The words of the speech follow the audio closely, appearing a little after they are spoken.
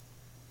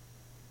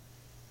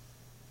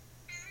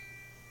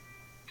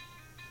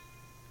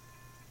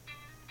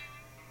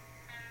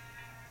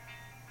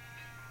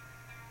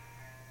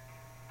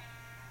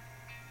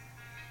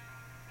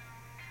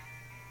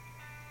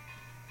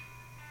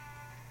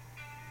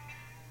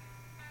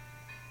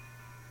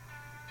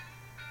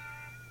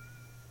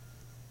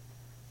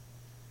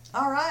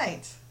All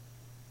right.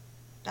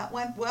 That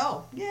went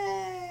well.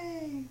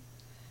 Yay.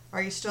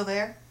 Are you still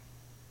there?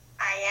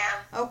 I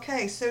am.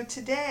 Okay, so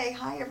today,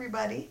 hi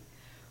everybody.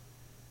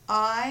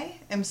 I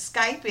am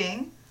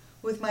Skyping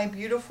with my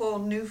beautiful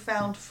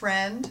newfound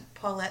friend,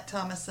 Paulette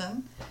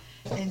Tomasson,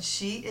 and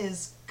she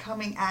is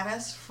coming at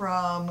us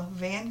from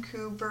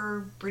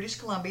Vancouver, British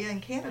Columbia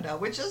in Canada,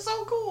 which is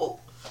so cool.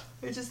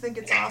 I just think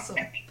it's awesome.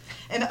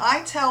 And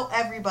I tell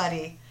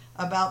everybody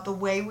about the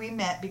way we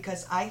met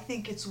because I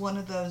think it's one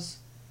of those,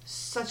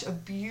 such a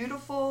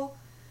beautiful,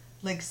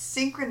 like,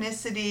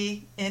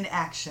 synchronicity in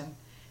action.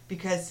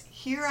 Because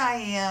here I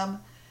am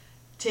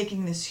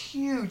taking this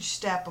huge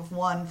step of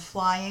one,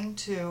 flying,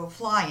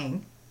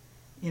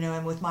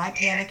 and with my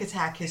panic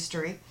attack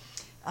history,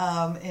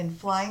 and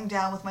flying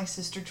down with my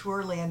sister to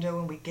Orlando,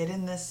 and we get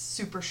in this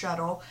super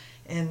shuttle,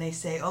 and they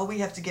say, "Oh, we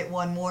have to get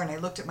one more." And I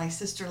looked at my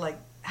sister like,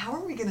 "How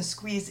are we going to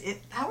squeeze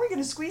it? How are we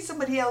going to squeeze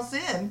somebody else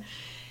in?"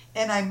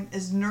 And I'm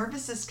as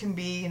nervous as can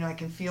be. I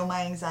can feel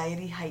my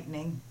anxiety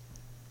heightening,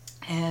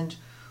 and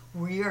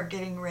we are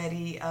getting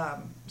ready.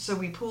 So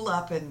we pull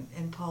up,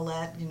 and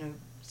Paulette,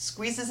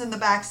 squeezes in the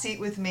back seat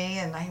with me,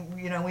 and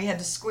we had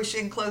to squish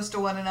in close to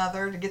one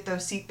another to get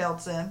those seat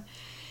belts in.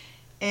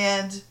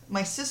 And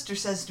my sister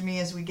says to me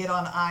as we get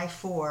on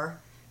I-4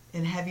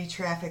 in heavy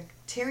traffic,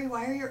 "Terry,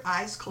 why are your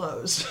eyes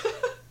closed?"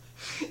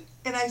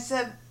 And I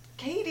said,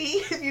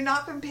 "Katie, have you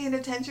not been paying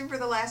attention for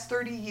the last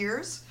 30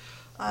 years?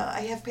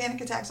 I have panic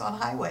attacks on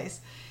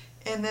highways."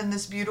 And then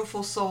this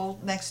beautiful soul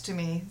next to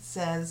me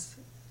says,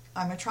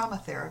 "I'm a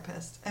trauma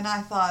therapist." And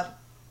I thought,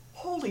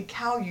 holy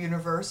cow,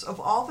 universe, of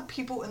all the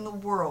people in the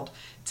world,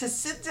 to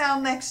sit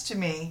down next to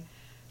me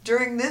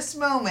during this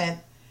moment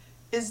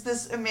is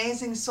this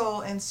amazing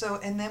soul. And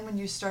then when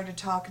you started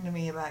talking to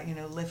me about,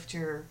 lift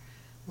your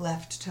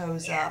left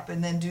toes up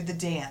and then do the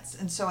dance.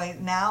 And so I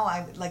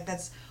like,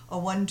 that's a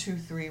 1, 2,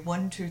 3,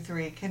 1, 2,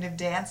 3 kind of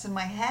dance in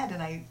my head.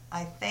 And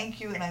I thank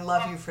you and I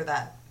love you for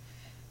that.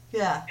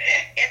 Yeah.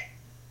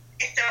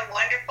 It's a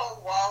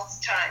wonderful waltz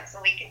time,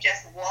 so we can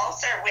just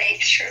waltz our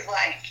way through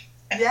life.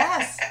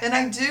 Yes, and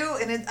I do,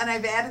 and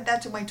I've added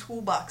that to my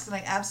toolbox, and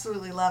I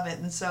absolutely love it.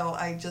 And so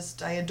I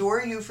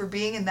adore you for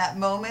being in that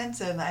moment,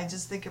 and I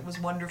just think it was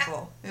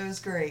wonderful. It was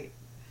great.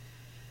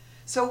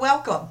 So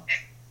welcome.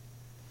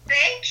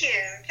 Thank you.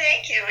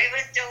 It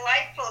was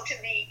delightful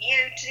to meet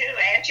you too,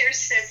 and your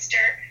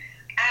sister.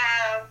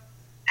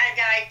 And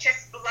I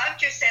just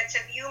loved your sense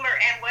of humor,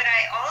 and what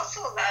I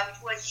also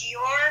loved was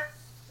your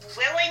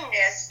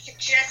willingness to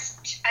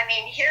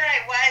here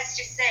I was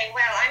just saying,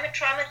 well, I'm a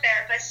trauma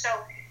therapist, so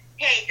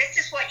hey, this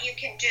is what you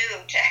can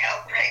do to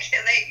help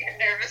regulate your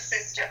nervous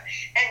system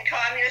and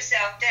calm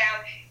yourself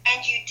down.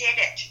 And you did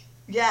it.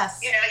 Yes.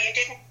 You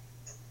didn't,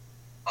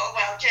 oh,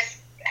 well, just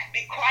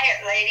be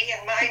quiet, lady,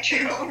 and mind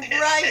your own business.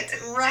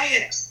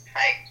 Right.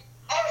 Like,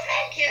 oh,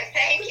 thank you,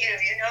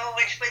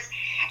 which was,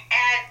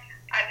 and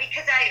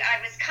because I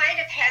was kind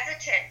of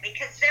hesitant,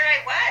 because there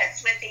I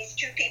was with these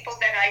two people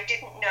that I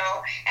didn't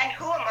know, and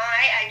who am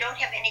I? I don't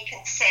have any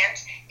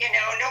consent,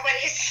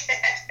 nobody said,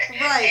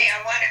 right. Hey,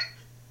 I want to...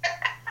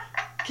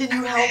 Can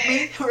you help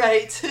me?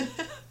 Right.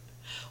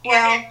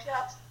 Well, and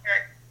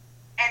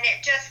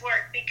it just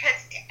worked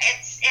because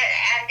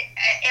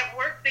it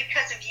worked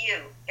because of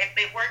you.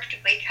 It worked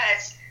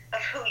because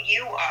of who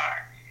you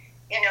are.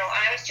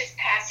 I was just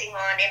passing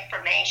on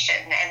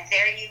information, and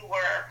there you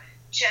were,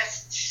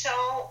 just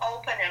so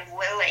open and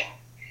willing,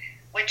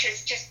 which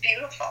is just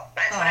beautiful.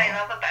 That's what I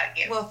love about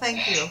you. Well,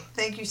 thank you.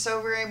 Thank you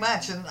so very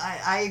much. And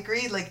I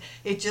agree. Like,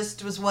 it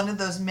just was one of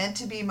those meant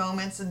to be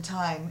moments in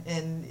time,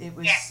 and it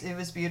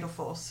was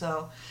beautiful.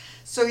 So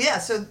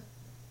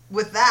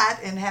with that,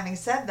 and having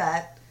said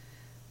that,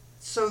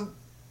 so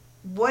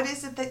what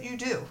is it that you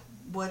do?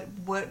 What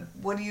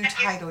do you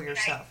title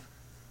yourself?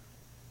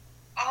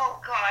 Oh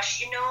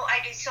gosh, I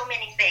do so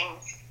many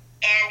things,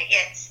 and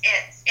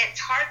it's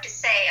hard to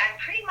say. I'm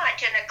pretty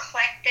much an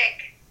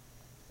eclectic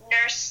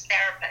nurse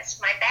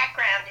therapist. My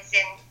background is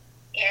in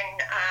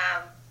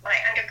my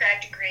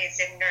undergrad degree is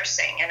in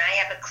nursing, and I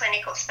have a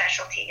clinical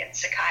specialty in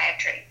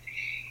psychiatry.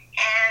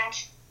 And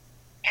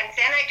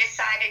then I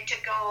decided to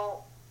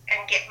go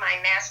and get my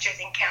master's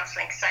in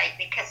counseling psych,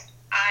 because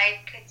I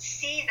could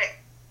see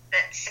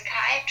that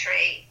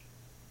psychiatry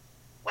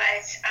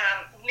was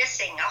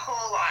missing a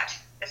whole lot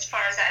as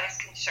far as I was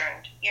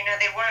concerned.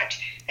 They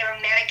were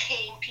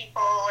medicating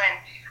people, and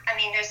I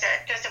mean, there's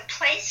a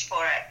place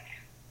for it.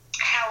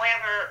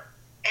 However,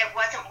 it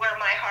wasn't where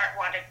my heart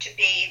wanted to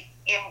be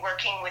in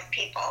working with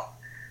people.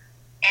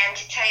 And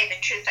to tell you the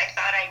truth, I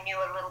thought I knew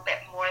a little bit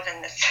more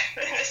than the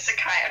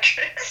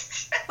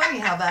psychiatrist. Funny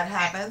how that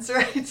happens,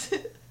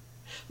 right?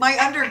 My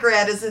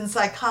undergrad is in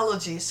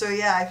psychology, so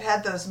yeah, I've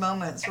had those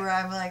moments where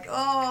I'm like,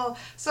 oh,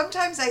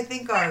 sometimes I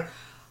think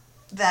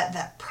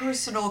that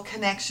personal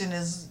connection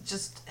is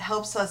just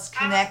helps us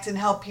connect and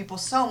help people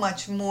so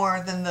much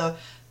more than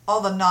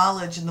all the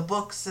knowledge and the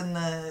books and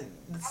the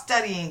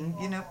studying,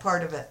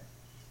 part of it.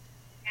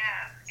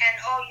 Yeah, and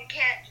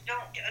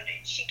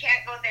she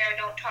can't go there,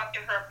 don't talk to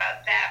her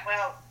about that.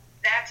 Well,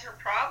 that's her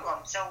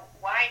problem. So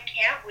why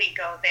can't we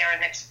go there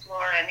and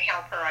explore and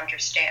help her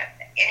understand?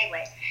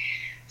 Anyway,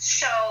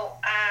 so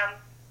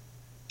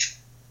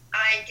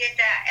I did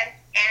that,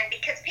 and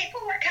because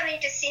people were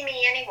coming to see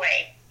me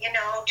anyway, and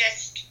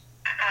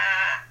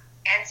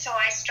so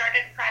I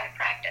started private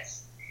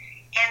practice,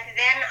 and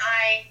then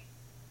I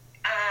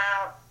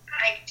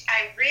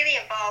really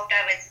evolved.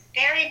 I was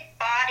very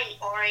body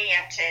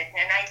oriented,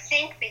 and I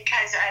think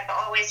because I've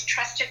always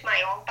trusted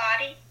my own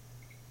body,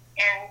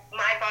 and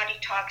my body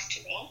talks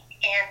to me,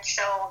 and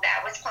so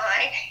that was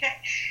fine.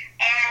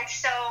 And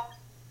so,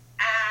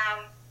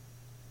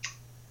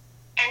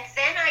 and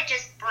then I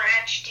just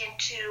branched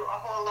into a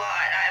whole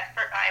lot.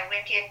 I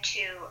went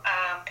into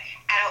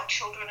adult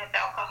children of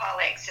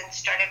alcoholics and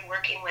started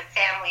working with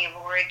family of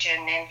origin,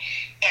 and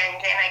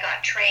then I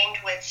got trained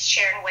with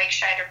Sharon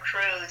Wakescheider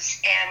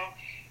Cruz and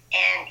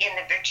in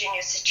the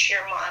Virginia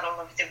Satir model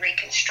of the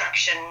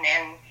reconstruction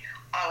and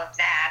all of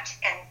that.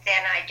 And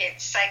then I did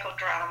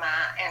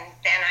psychodrama, and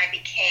then I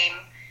became,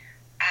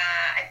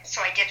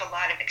 so I did a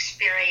lot of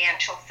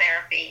experiential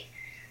therapy,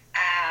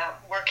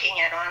 working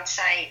at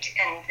on-site,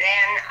 and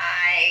then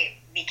I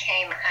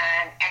became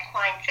an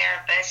equine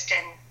therapist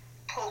and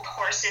pulled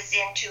horses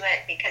into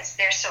it because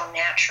they're so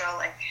natural,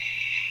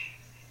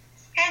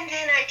 and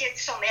then I did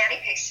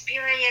somatic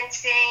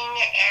experiencing,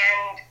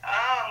 and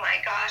oh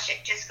my gosh,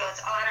 it just goes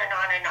on and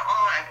on and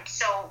on.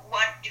 So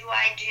what do?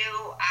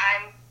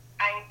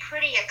 I'm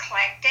pretty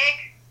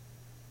eclectic.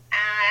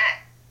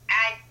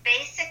 I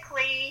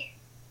basically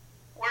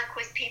work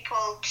with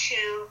people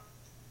to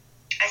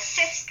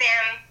assist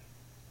them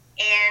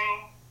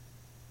in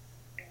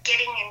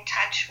getting in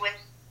touch with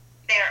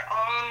their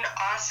own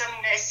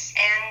awesomeness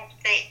and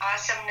the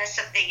awesomeness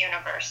of the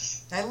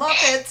universe. I love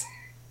it.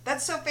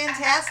 That's so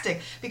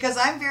fantastic, because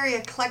I'm very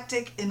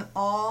eclectic in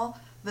all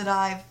that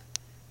I've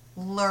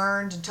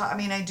learned and taught. I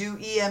mean, I do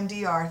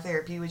EMDR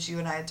therapy, which you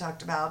and I had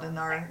talked about in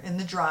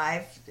the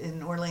drive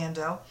in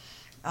Orlando,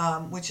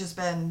 which has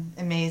been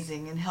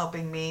amazing in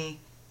helping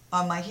me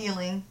on my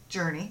healing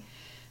journey.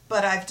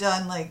 But I've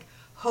done like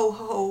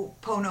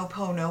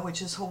Ho'oponopono,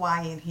 which is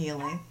Hawaiian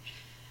healing.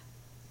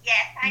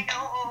 Yes, I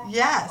know.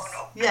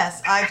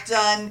 Yes. I've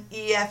done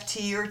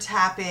EFT or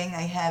tapping.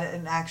 I had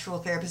an actual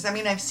therapist. I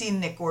mean, I've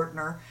seen Nick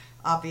Ortner,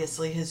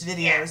 obviously, his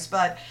videos,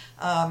 but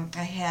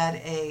I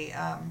had a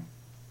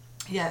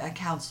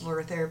counselor,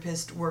 a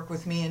therapist work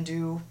with me and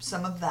do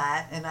some of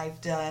that. And I've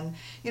done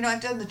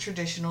the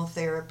traditional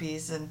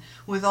therapies. And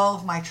with all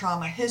of my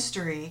trauma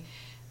history,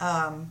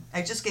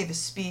 I just gave a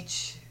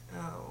speech,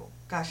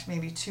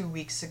 maybe 2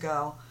 weeks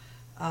ago,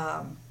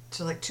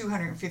 to like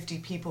 250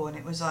 people, and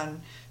it was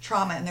on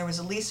trauma, and there was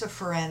Elisa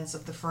Ferenz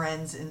of the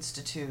Ferenz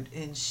Institute,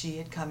 and she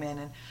had come in,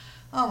 and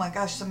oh my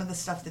gosh, some of the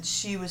stuff that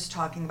she was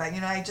talking about,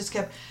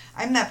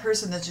 I'm that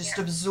person that just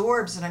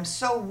absorbs, and I'm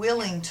so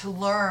willing to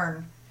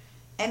learn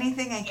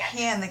anything I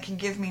can that can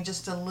give me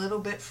just a little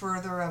bit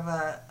further of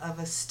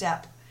a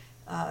step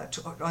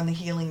on the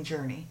healing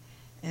journey.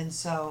 And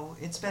so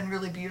it's been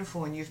really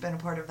beautiful, and you've been a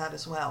part of that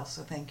as well,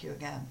 so thank you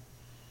again.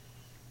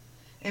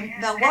 And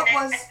now go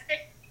ahead.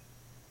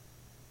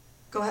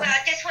 Well,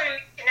 I just want to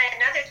mention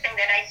another thing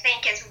that I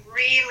think is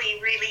really,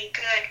 really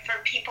good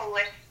for people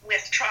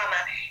with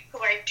trauma who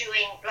are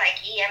doing like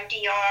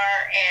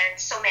EMDR and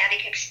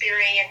somatic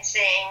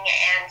experiencing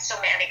and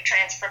somatic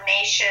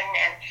transformation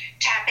and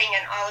tapping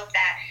and all of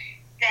that,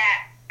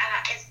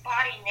 is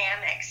body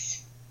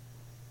dynamics.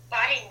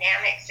 Body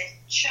dynamics is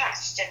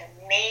just an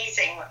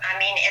amazing,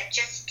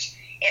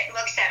 it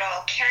looks at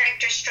all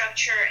character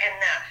structure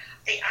and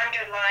the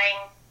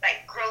underlying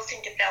like growth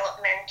and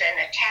development and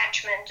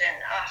attachment,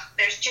 and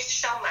there's just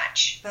so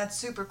much. That's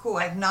super cool.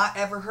 I've not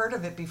ever heard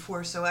of it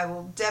before, so I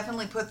will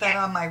definitely put that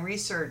on my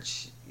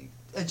research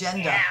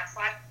agenda. Yeah,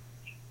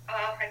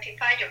 if you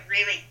find a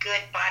really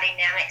good body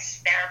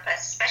dynamics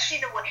therapist,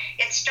 especially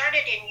it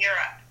started in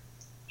Europe,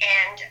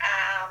 and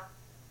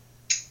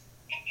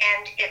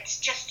it's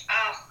just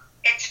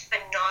it's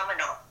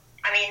phenomenal.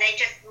 I mean, they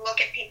just look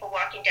at people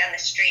walking down the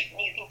street, and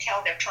you can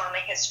tell their trauma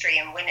history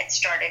and when it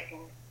started.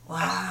 And,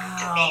 wow,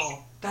 it's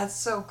amazing. That's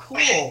so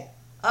cool.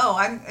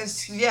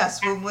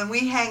 When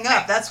we hang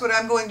up, that's what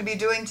I'm going to be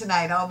doing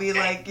tonight. I'll be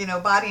like,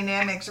 body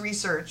dynamics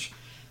research.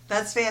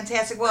 That's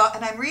fantastic. Well,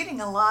 and I'm reading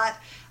a lot.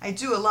 I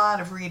do a lot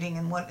of reading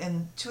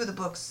in two of the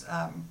books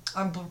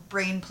on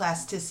brain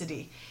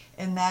plasticity,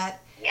 and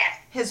that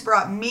has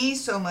brought me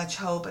so much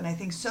hope, and I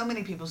think so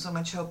many people so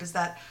much hope, is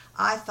that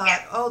I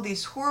thought,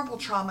 these horrible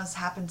traumas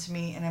happened to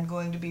me, and I'm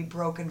going to be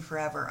broken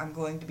forever. I'm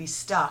going to be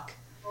stuck.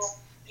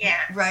 Yeah.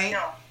 Right?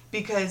 No.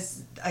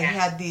 Because I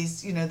had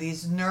these,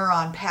 these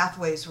neuron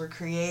pathways were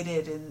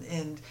created,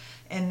 and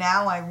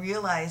now I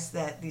realize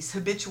that these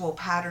habitual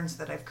patterns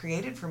that I've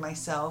created for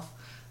myself,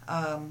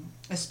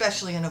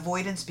 especially in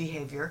avoidance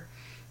behavior,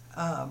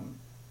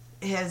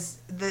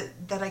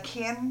 that I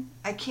can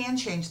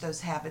change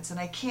those habits, and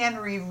I can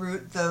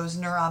reroute those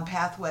neuron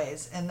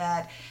pathways, and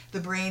that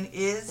the brain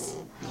is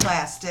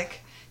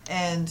plastic,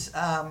 and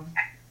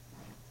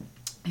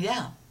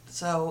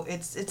so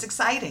it's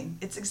exciting.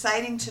 It's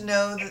exciting to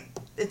know that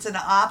it's an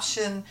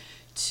option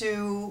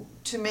to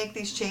make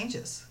these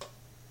changes.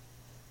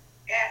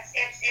 Yes,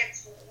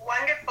 it's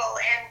wonderful,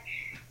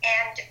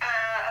 and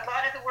a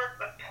lot of the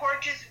work,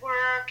 Porges'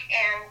 work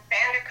and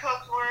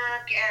Vanderkolk's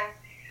work, and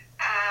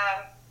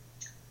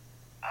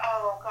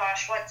oh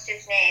gosh, what's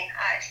his name?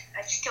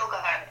 I've still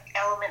got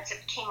elements of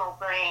chemo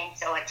brain,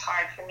 so it's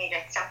hard for me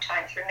to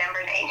sometimes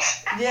remember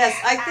names. Yes,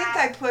 I think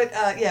I put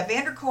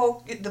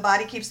Vanderkolk, The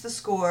Body Keeps the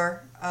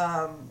Score,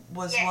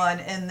 was one,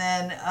 and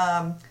then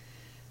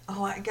oh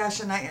my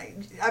gosh, and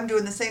I'm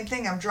doing the same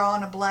thing. I'm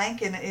drawing a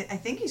blank, and I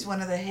think he's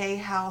one of the Hay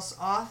House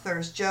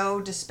authors,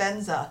 Joe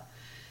Dispenza.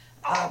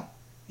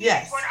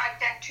 Yes. I've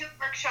done 2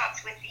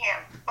 workshops with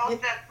him,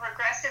 both the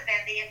progressive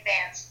and the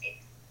advanced.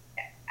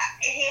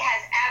 He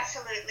has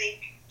absolutely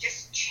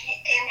just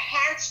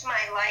enhanced my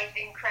life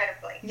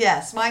incredibly.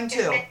 Yes, mine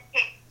too.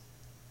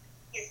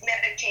 His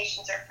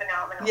meditations are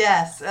phenomenal.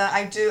 Yes,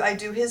 I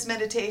do his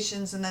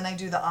meditations, and then I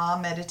do the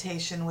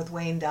meditation with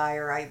Wayne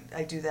Dyer.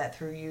 I do that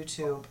through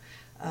YouTube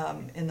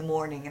in the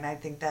morning, and I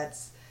think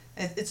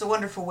it's a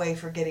wonderful way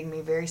for getting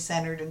me very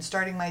centered and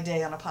starting my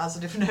day on a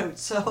positive note.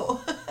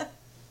 So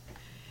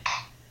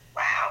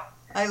wow,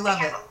 I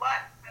love it. A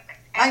lot of it.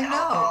 I know.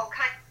 All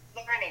kinds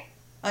of learning.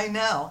 I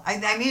know.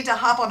 I need to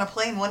hop on a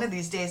plane one of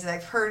these days.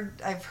 I've heard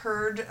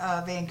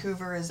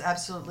Vancouver is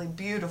absolutely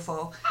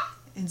beautiful,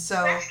 and so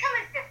That's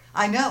coming soon.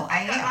 I know.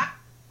 I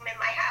I'm in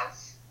my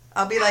house.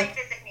 I'll be like,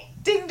 visit me.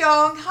 ding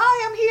dong,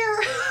 hi, I'm here.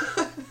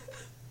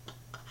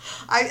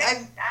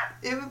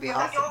 It would be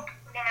awesome. Don't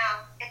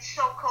now. It's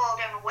so cold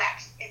and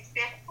wet.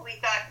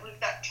 We've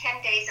got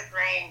 10 days of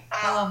rain.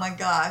 Oh my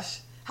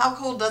gosh, how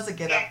cold does it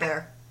get up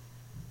there?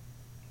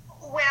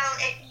 Well,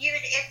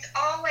 it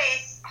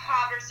always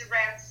hovers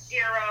around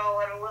 0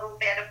 and a little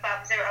bit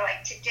above 0.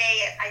 Like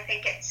today, I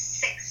think it's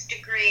 6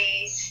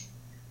 degrees,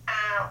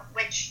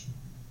 which,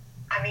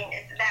 I mean,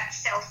 that's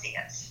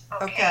Celsius.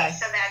 Okay.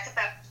 So that's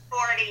about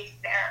 40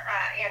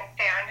 in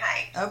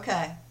Fahrenheit.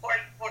 Okay.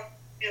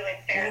 42 in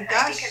Fahrenheit.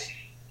 Oh gosh. Because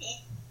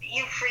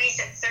you freeze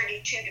at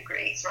 32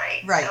 degrees,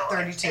 right? Right, so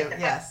 32,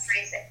 it's yes.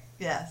 Freezing.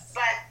 Yes.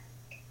 But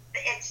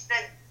it's the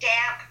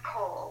damp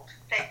cold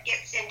that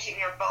gets into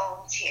your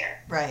bones here.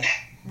 Right.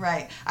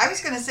 I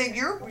was going to say,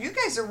 you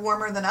guys are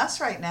warmer than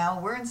us right now.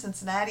 We're in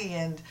Cincinnati,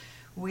 and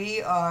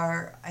we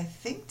are, I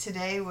think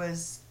today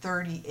was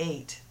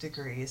 38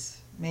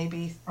 degrees,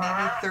 maybe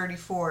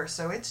 34,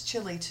 so it's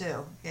chilly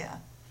too. Yeah.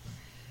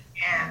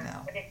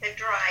 Yeah, but it's a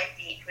dry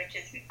heat, which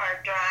is our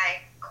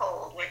dry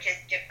cold, which is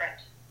different.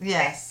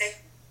 Yes.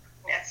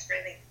 That's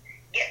really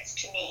gets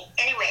to me.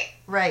 Anyway.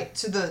 Right,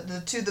 to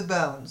the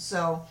bones.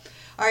 So,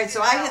 all right.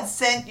 So I had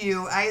sent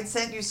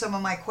you some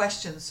of my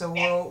questions. So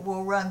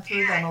we'll run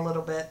through them a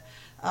little bit.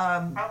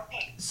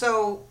 Okay.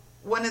 So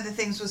one of the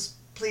things was,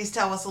 please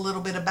tell us a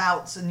little bit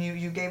about. And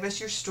you gave us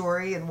your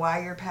story and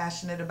why you're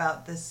passionate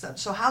about this.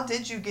 So how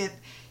did you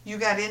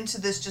got into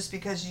this? Just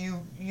because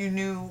you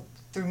knew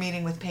through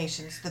meeting with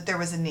patients that there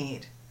was a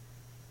need.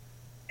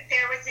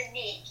 There was a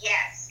need,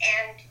 yes,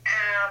 and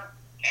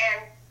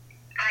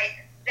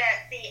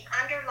that the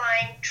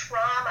underlying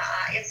trauma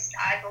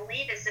I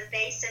believe, is the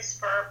basis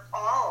for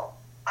all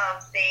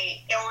of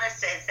the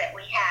illnesses that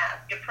we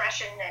have,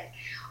 depression and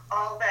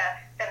all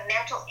the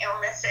mental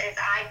illnesses.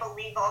 I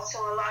believe also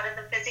a lot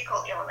of the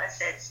physical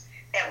illnesses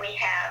that we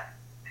have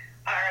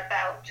are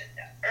about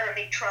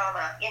early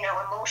trauma,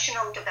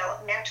 emotional,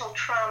 developmental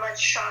traumas,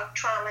 shock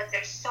traumas.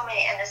 There's so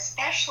many, and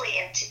especially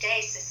in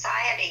today's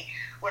society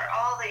where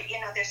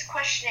there's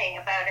questioning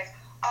about it.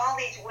 All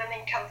these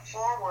women come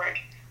forward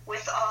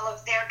with all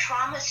of their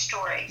trauma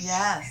stories.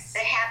 Yes.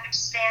 That happened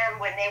to them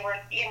when they were,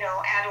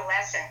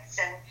 adolescents,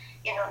 and,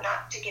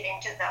 not to get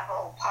into the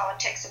whole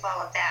politics of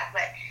all of that,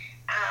 but,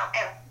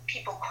 and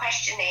people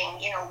questioning,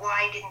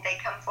 why didn't they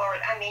come forward?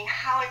 I mean,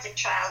 how is a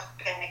child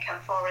going to come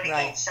forward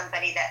against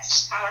somebody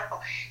that's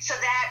powerful? So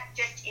that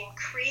just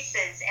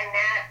increases, and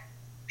that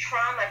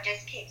trauma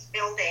just keeps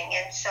building.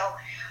 And so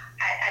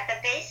at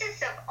the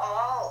basis of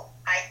all,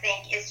 I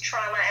think, is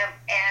trauma.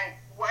 And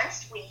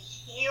once we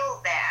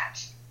heal that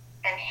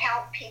and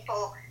help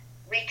people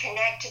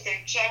reconnect to their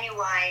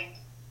genuine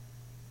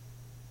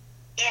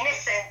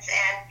innocence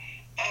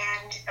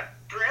and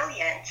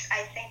brilliance,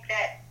 I think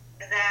that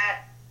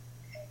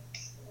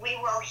we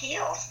will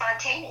heal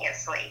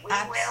spontaneously. We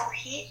will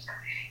heal,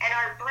 and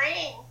our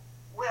brain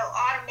will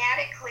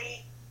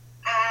automatically,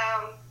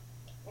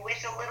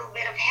 with a little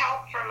bit of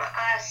help from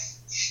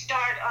us,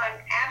 start on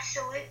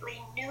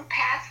absolutely new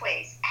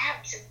pathways.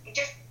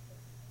 Just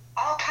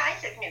all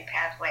kinds of new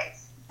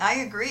pathways. I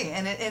agree,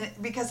 and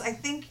because I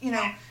think,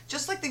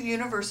 just like the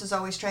universe is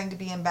always trying to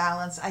be in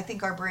balance, I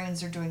think our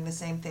brains are doing the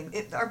same thing.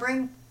 Our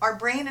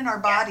brain and our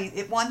body,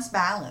 it wants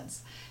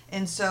balance,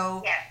 and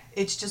so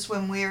it's just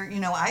when we're,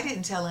 I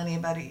didn't tell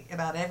anybody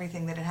about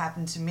everything that had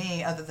happened to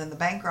me other than the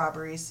bank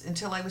robberies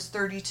until I was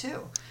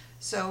 32.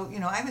 So,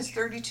 I was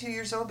 32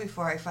 years old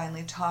before I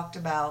finally talked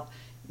about,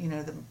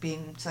 the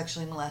being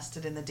sexually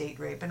molested and the date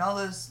rape and all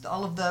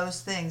of those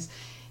things,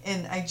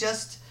 and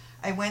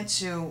I went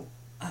to,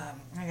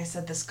 like I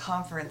said, this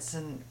conference,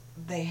 and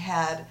they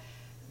had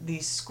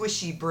these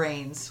squishy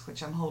brains,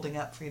 which I'm holding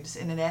up for you to see,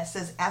 and it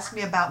says, "Ask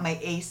me about my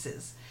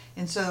ACEs."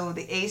 And so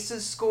the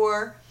ACEs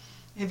score,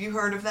 have you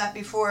heard of that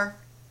before?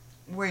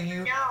 Where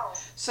you No.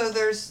 So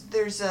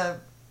there's a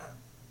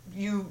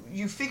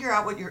you figure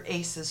out what your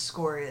ACEs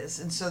score is,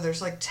 and so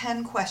there's like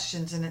 10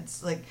 questions, and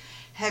it's like,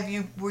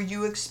 were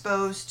you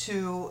exposed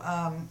to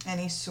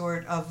any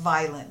sort of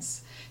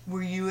violence?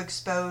 Were you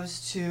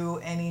exposed to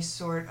any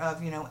sort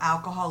of,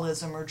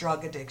 alcoholism or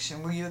drug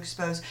addiction? Were you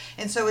exposed?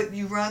 And so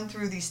you run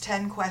through these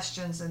 10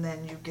 questions, and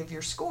then you give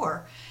your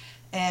score.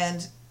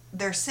 And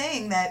they're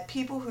saying that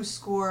people who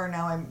score,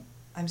 now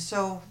I'm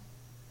so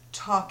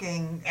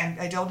talking, and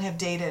I don't have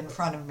data in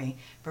front of me,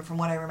 but from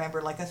what I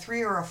remember, like a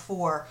 3 or a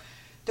 4,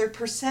 their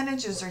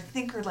percentages are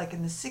like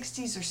in the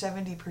 60s or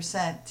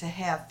 70% to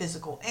have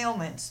physical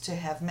ailments, to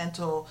have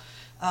mental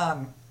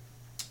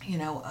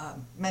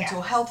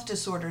mental health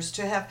disorders,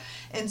 to have,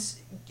 and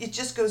it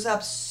just goes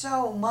up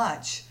so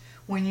much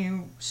when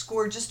you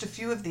score just a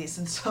few of these.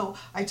 And so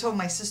I told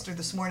my sister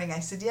this morning, I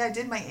said, yeah, I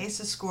did my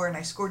ACEs score, and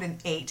I scored an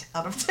 8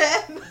 out of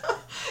 10.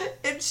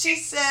 And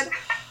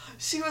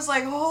she was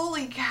like,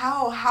 holy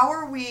cow, how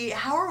are we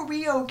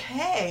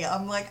okay?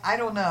 I'm like, I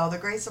don't know, the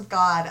grace of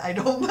God, I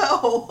don't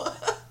know.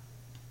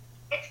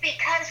 It's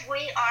because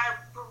we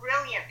are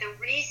brilliant. The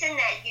reason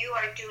that you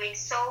are doing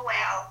so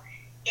well,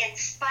 in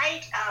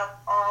spite of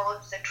all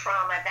of the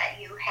trauma that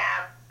you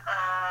have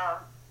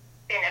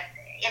been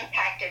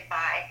impacted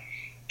by,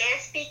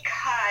 is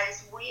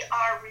because we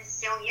are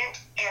resilient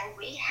and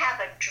we have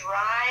a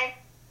drive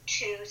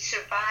to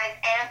survive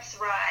and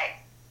thrive.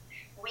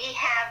 We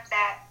have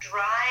that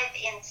drive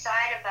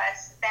inside of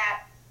us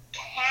that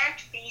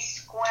can't be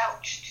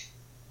squelched.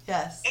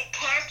 Yes. It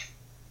can't.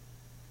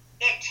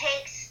 It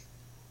takes,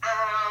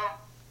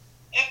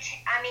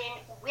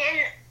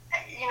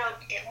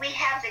 we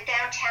have the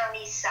downtown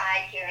east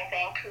side here in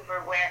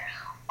Vancouver where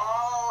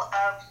all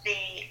of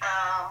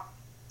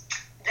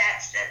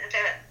that's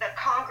the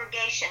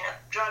congregation of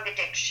drug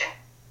addiction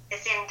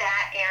is in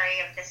that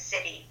area of the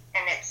city.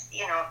 And it's,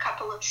 a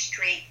couple of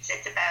streets.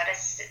 It's about a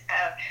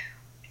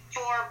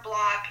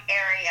 4-block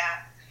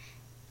area.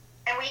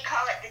 And we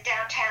call it the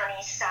downtown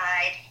east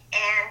side.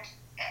 And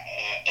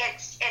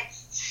it's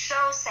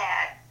so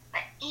sad.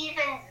 But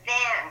even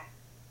then,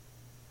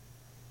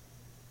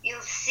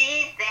 you'll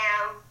see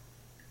them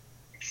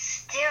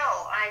still.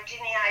 I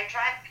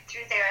drive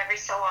through there every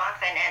so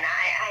often, and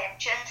I am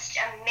just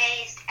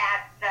amazed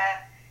at the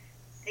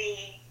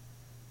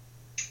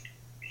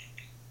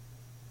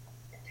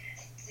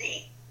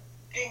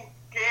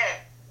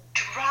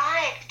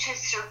drive to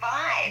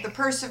survive. The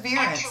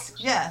perseverance,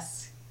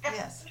 yes.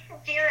 Yes.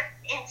 Perseverance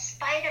in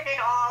spite of it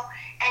all.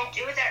 And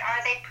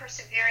are they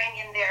persevering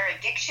in their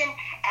addiction?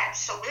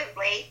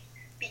 Absolutely.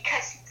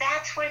 Because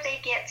that's where they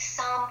get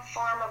some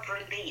form of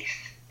relief.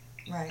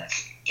 Right.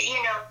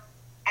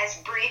 As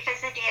brief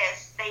as it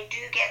is, they do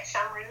get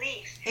some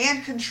relief.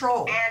 And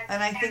control.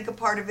 And I think a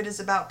part of it is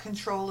about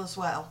control as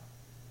well.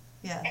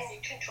 Yes.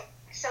 And control.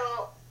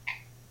 So,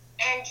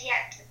 and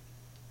yet,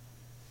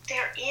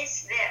 there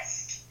is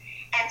this.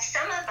 And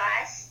some of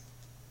us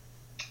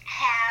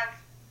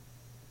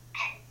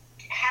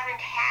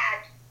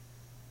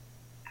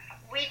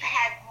we've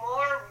had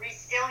more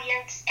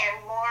resilience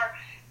and more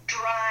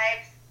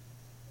drive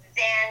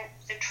than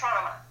the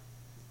trauma.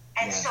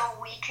 And yes. So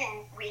we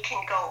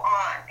can go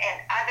on.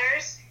 And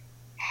others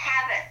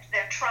haven't.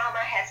 Their trauma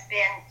has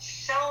been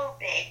so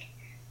big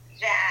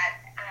that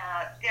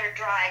their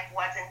drive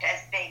wasn't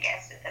as big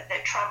as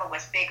the trauma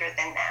was bigger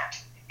than that.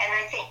 And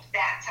I think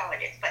that's how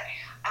it is. But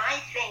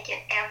I think in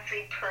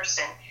every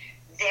person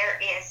there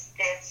is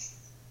this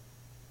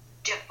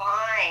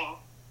divine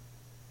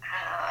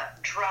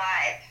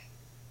drive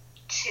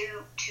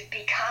to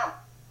become.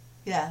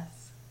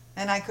 Yes.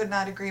 And I could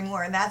not agree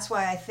more. And that's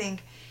why I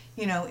think,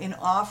 in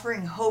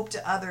offering hope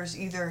to others,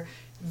 either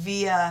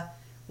via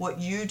what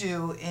you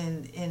do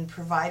in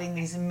providing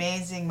these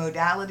amazing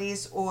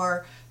modalities,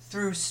 or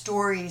through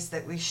stories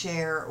that we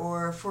share,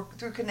 or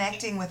through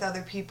connecting with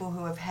other people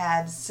who have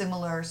had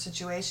similar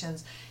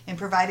situations, and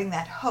providing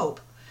that hope,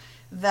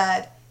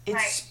 that it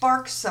right.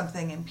 sparks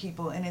something in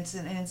people, and it's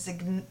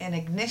an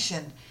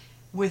ignition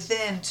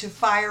within to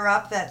fire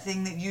up that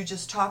thing that you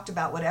just talked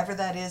about, whatever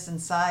that is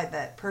inside,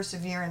 that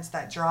perseverance,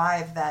 that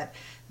drive, that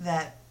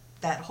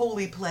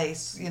holy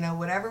place,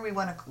 whatever we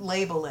want to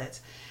label it.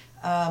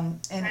 Right.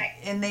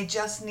 And they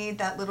just need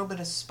that little bit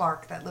of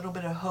spark, that little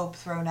bit of hope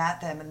thrown at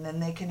them, and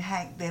then they can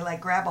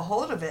grab a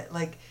hold of it,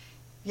 like,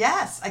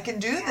 yes, I can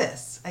do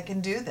this. I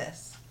can do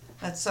this.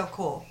 That's so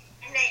cool.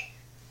 And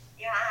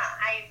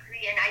I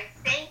agree. And I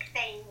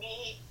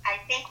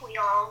think we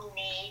all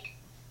need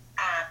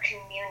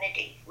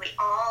community. We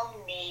all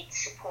need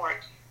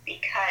support,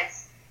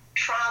 because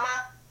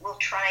trauma will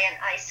try and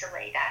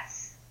isolate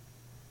us,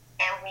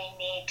 and we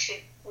need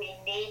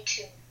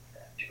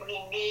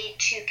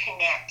to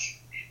connect.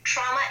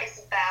 Trauma is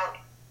about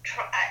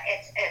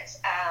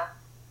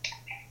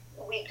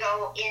we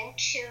go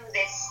into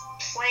this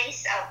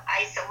place of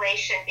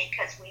isolation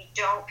because we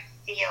don't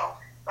feel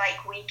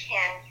like we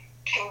can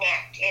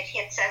connect. It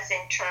hits us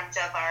in terms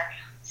of our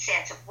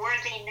sense of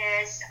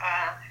worthiness,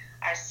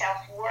 our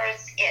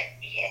self-worth. It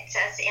hits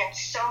us in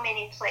so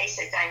many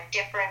places. I'm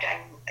different.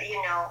 I'm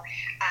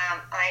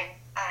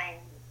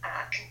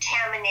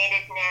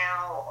contaminated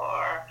now,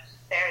 or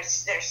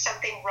there's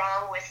something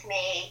wrong with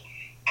me,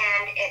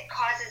 and it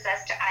causes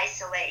us to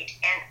isolate.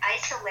 And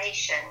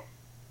isolation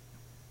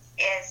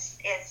is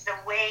the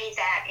way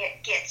that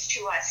it gets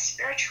to us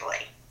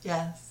spiritually.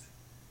 Yes.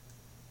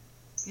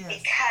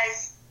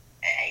 Because,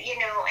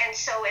 and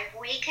so if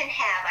we can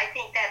have, I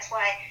think that's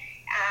why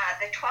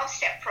the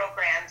 12-step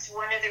programs,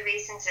 one of the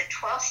reasons the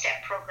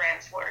 12-step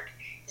programs work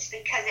is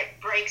because it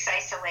breaks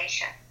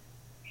isolation.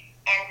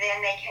 And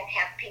then they can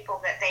have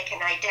people that they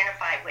can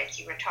identify with.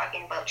 You were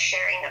talking about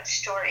sharing of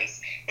stories.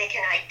 They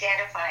can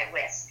identify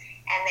with,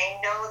 and they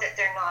know that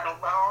they're not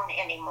alone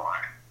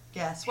anymore.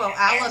 Yes. Well,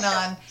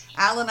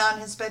 Al-Anon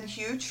has been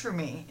huge for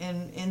me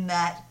in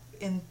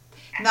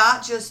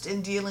not just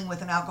in dealing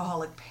with an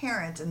alcoholic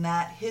parent and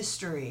that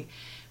history,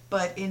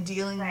 but in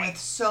dealing with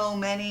so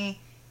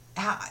many.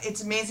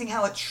 It's amazing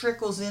how it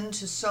trickles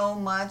into so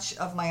much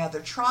of my other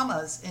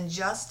traumas, and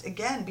just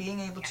again being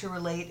able to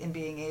relate and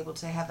being able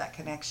to have that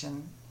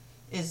connection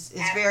is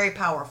very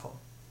powerful.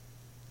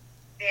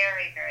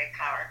 Very, very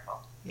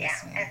powerful.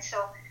 Yes, yeah. Ma'am. And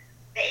so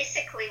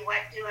basically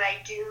what do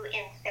I do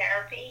in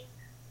therapy?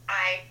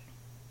 I,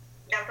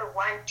 number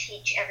one,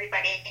 teach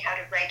everybody how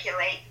to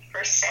regulate the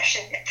first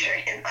session that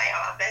they're in my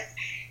office.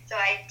 So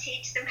I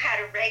teach them how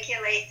to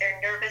regulate their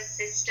nervous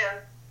system,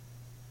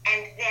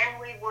 and then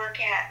we work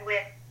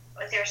with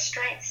their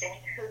strengths and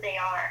who they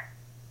are,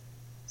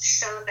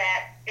 so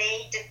that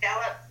they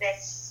develop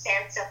this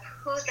sense of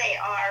who they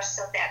are,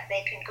 so that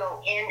they can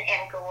go in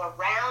and go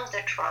around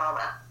the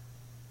trauma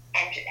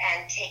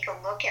and take a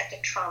look at the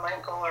trauma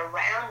and go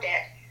around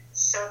it,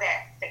 so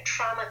that the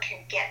trauma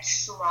can get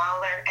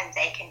smaller and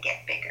they can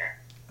get bigger.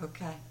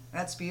 Okay,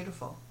 that's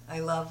beautiful. I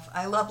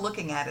love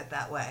looking at it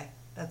that way.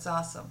 That's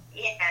awesome.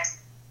 Yes.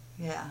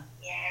 Yeah.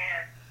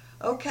 Yeah.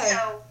 Okay.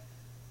 So,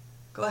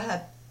 go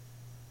ahead.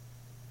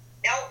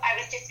 no, I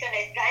was just going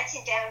to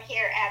glancing down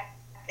here at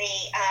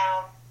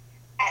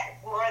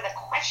at more of the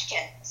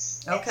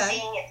questions. Okay. And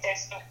seeing if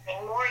there's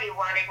anything more you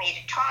wanted me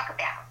to talk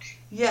about.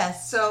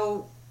 Yes.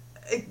 So,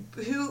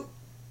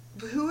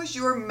 who is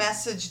your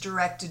message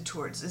directed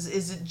towards?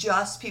 Is it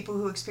just people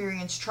who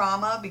experience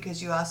trauma?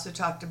 Because you also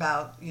talked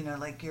about,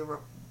 like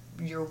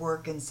your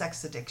work in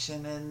sex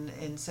addiction and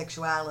in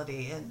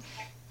sexuality and.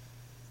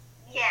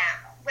 Yeah.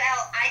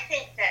 Well, I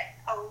think that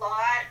a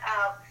lot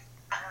of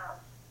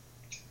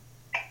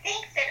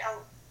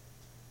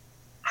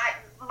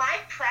my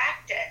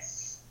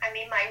practice,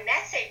 my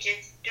message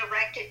is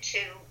directed to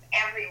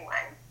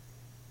everyone.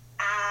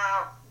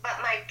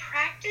 But my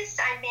practice,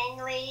 I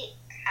mainly,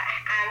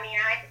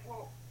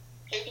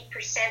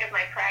 80% of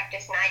my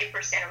practice,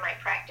 90% of my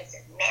practice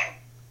is men.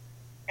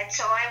 And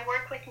so I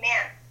work with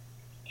men.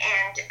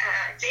 And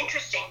it's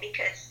interesting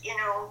because,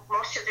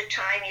 most of the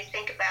time you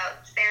think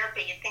about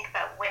therapy, you think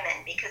about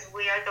women, because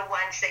we are the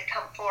ones that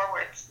come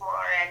forward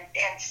more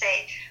and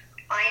say,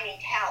 I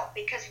need help,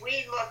 because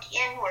we look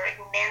inward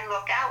and men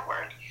look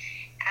outward.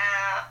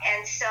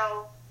 And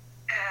so,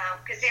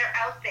 because they're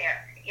out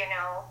there,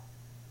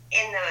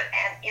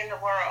 in the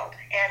world.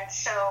 And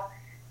so,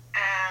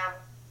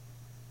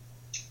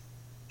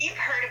 you've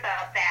heard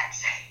about that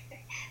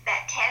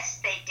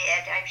test they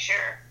did, I'm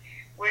sure,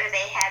 where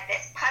they had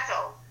this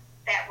puzzle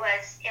that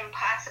was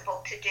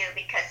impossible to do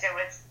because there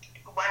was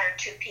one or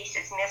two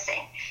pieces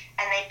missing.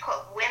 And they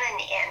put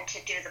women in to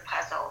do the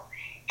puzzle.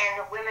 And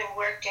the women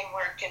worked and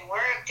worked and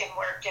worked and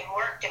worked and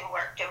worked and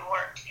worked and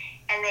worked.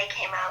 And they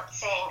came out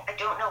saying, I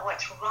don't know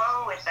what's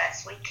wrong with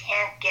us. We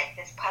can't get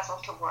this puzzle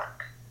to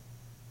work.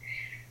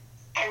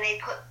 And they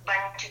put a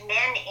bunch of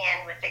men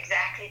in with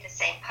exactly the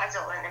same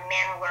puzzle. And the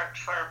men worked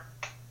for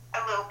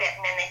a little bit.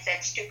 And then they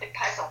said, stupid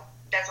puzzle,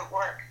 doesn't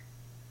work.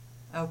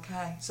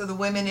 Okay. So the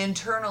women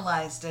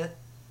internalized it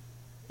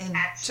and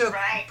That's took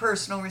right.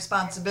 personal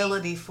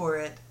responsibility for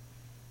it.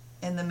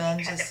 And the men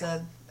just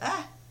said,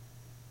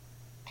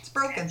 it's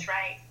broken. That's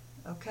right.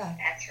 Okay.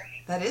 That's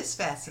right. That is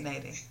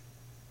fascinating.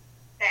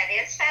 That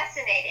is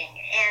fascinating.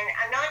 And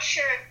I'm not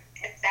sure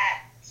if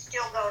that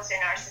still goes in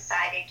our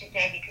society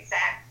today, because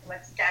that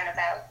was done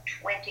about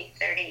 20,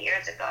 30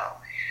 years ago.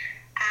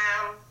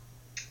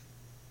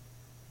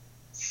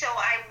 So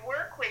I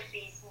work with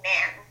these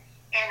men,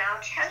 and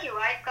I'll tell you,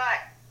 I've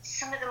got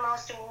some of the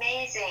most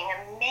amazing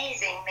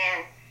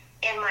men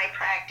in my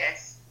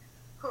practice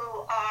who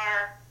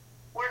are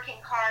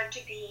working hard to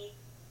be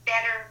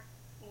better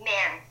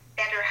men,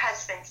 better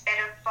husbands,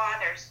 better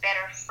fathers,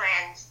 better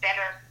friends,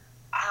 better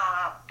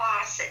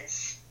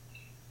bosses.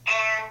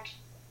 And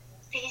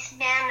these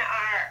men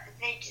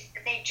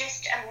they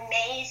just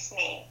amaze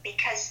me,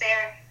 because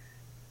they're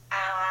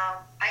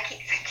I keep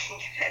thinking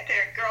that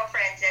their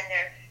girlfriends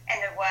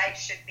and their wives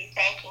should be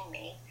thanking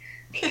me,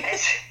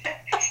 because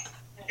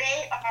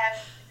they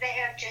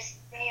are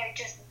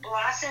just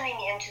blossoming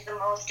into the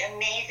most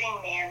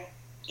amazing men.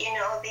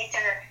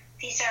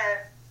 These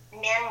are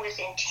men with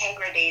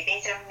integrity.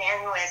 These are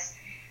men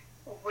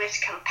with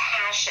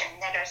compassion,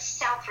 that are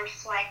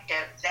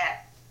self-reflective,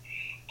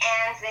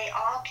 and they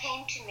all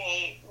came to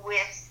me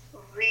with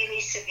really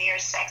severe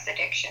sex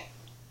addiction.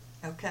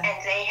 Okay.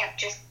 And they have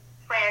just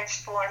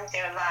transformed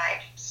their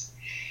lives.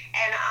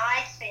 And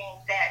I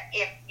think that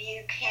if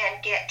you can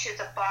get to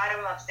the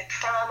bottom of the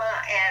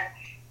trauma and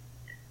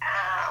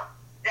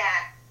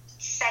that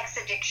sex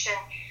addiction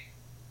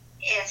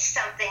is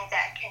something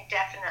that can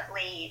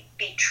definitely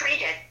be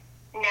treated.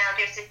 Now,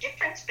 there's a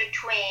difference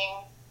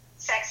between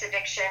sex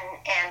addiction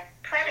and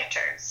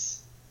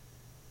predators.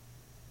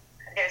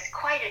 There's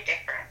quite a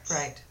difference.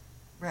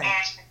 Right.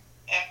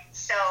 And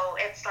so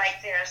it's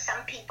like there are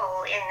some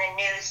people in the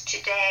news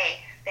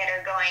today that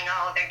are going,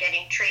 oh, they're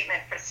getting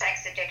treatment for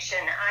sex addiction.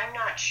 I'm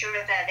not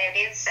sure that it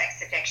is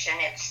sex addiction.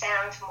 It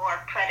sounds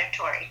more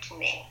predatory to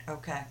me.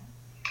 Okay.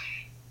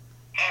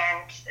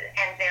 And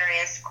there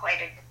is quite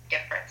a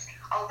difference.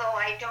 Although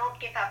I don't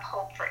give up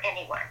hope for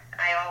anyone.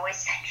 I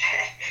always think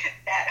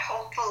that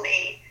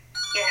hopefully,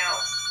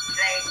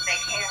 they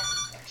can.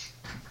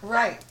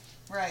 Right.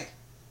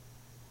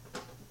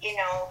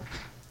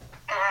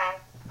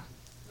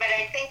 But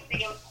I think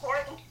the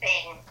important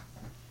thing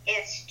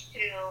is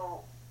to,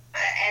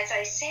 as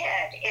I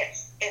said,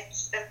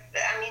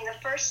 the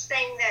first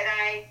thing that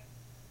I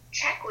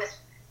check with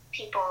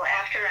people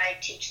after I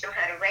teach them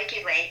how to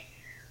regulate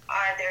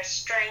are their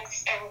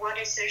strengths and what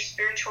is their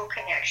spiritual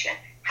connection.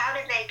 How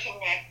do they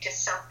connect to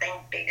something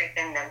bigger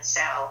than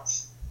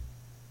themselves?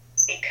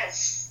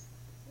 Because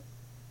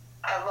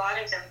a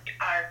lot of them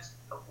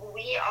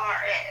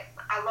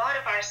a lot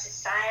of our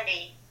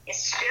society is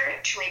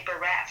spiritually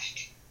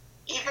bereft,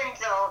 even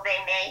though they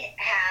may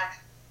have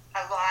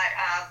a lot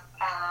of,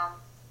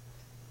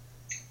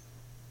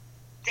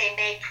 they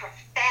may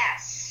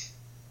profess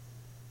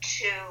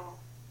to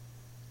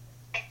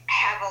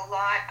have a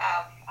lot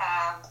of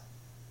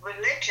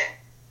religion.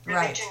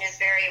 Religion is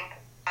very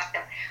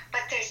important,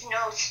 but there's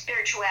no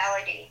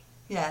spirituality.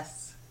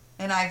 Yes,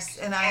 and I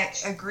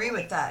agree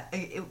with that.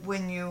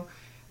 When you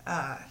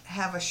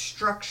have a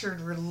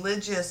structured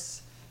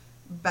religious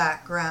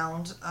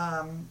background,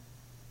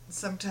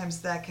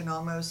 sometimes that can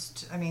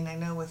almost, I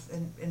know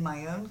in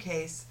my own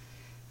case,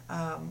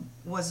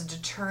 was a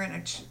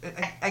deterrent.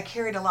 I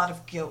carried a lot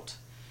of guilt.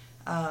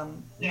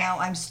 Now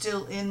I'm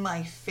still in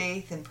my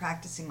faith and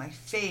practicing my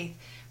faith,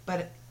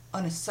 but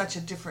on such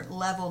a different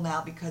level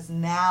now, because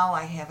now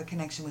I have a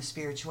connection with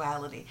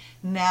spirituality.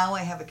 Now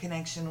I have a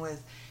connection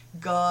with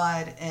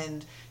God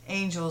and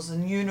angels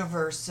and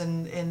universe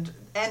and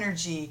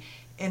energy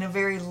in a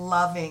very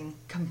loving,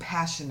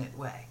 compassionate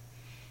way.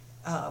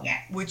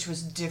 Which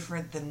was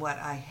different than what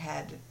I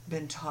had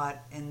been taught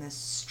in this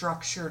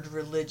structured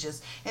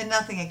religious, and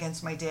nothing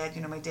against my dad.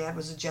 My dad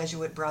was a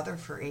Jesuit brother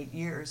for 8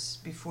 years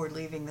before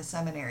leaving the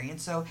seminary, and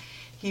so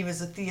he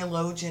was a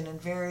theologian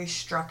and very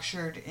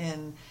structured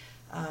in,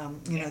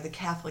 the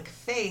Catholic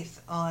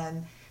faith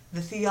on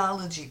the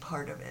theology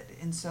part of it,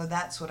 and so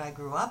that's what I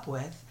grew up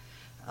with,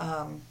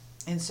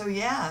 and so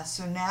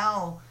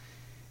now,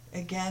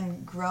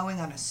 again, growing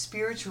on a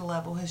spiritual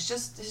level has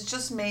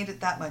just made it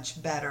that much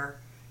better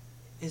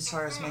as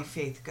far as my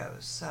faith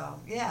goes. So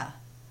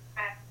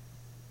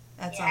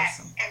that's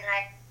awesome. And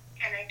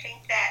I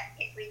think that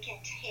if we can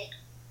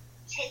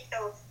take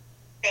those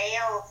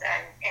veils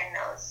and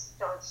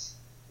those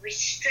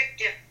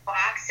restrictive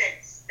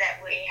boxes that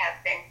we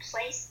have been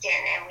placed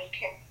in, and we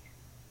can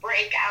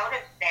break out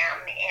of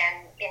them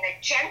and in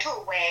a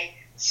gentle way,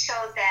 so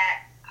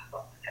that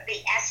the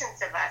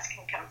essence of us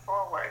can come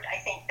forward. I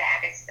think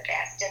that is the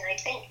best. And I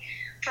think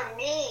for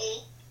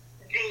me,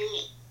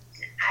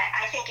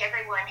 I think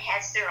everyone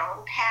has their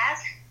own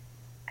path.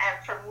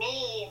 And for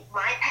me,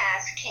 my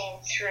path came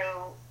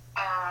through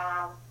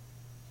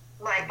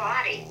my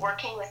body,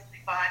 working with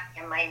my body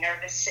and my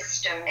nervous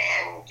system,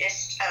 and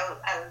just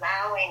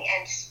allowing.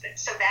 And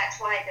so that's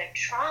why the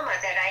trauma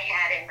that I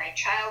had in my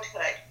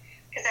childhood,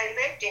 because I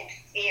lived in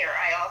fear.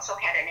 I also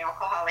had an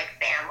alcoholic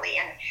family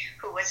and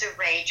who was a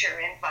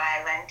rager and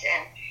violent,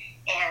 and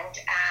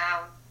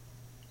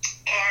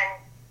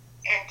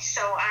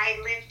so I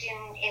lived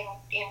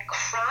in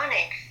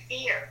chronic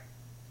fear,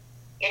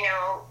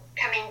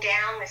 coming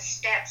down the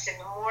steps in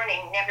the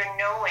morning, never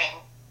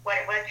knowing what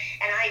it was.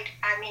 And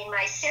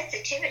my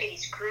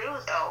sensitivities grew,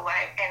 though,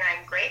 and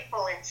I'm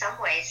grateful in some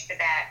ways for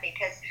that,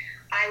 because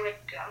I would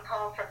come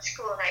home from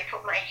school and I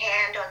put my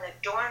hand on the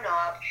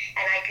doorknob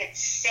and I could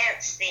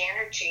sense the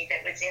energy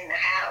that was in the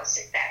house,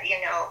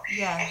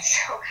 Yeah. And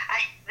so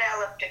I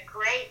developed a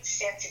great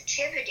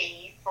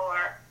sensitivity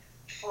for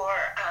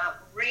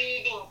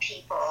reading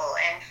people,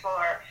 and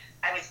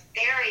I was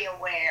very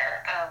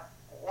aware of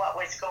what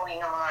was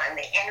going on,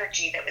 the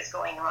energy that was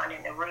going on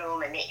in the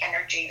room and the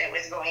energy that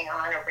was going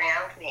on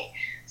around me.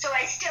 So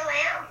I still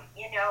am,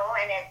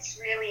 and it's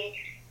really,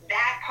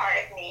 that part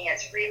of me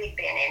has really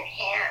been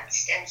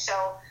enhanced. And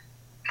so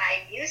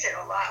I use it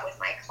a lot with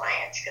my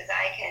clients, because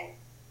I can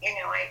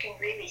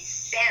really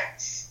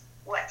sense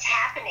what's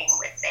happening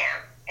with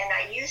them. And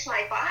I use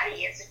my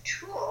body as a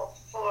tool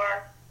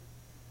for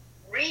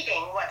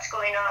reading what's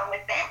going on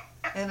with them.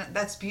 And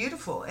that's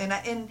beautiful.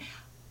 And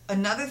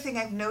another thing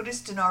I've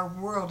noticed in our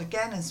world,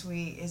 again, as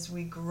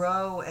we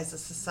grow as a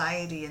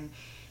society,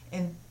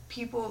 and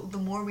people, the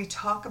more we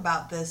talk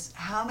about this,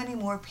 how many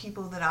more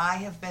people that I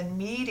have been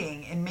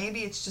meeting, and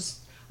maybe it's just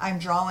I'm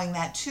drawing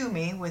that to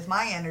me with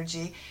my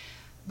energy,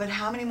 but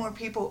how many more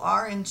people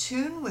are in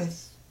tune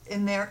with,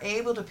 and they're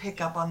able to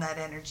pick up on that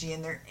energy,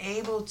 and they're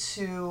able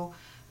to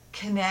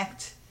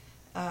connect,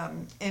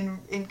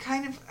 and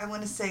kind of, I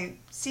want to say,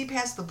 see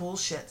past the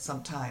bullshit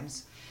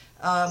sometimes.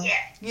 Yeah.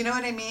 You know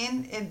what I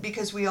mean? And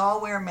because we all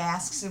wear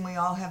masks and we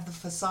all have the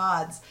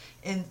facades,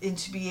 and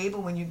to be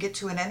able, when you get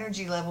to an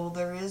energy level,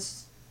 there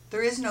is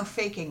no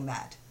faking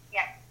that.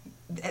 Yeah.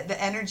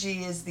 The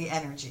energy is the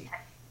energy,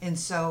 and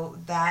so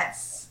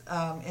that's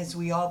as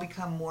we all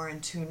become more in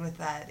tune with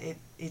that,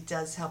 it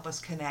does help us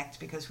connect,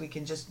 because we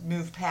can just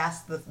move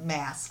past the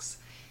masks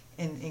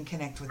and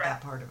connect with that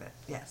part of it.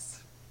 Yes.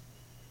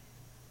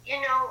 You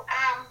know,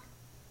 and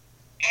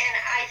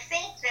I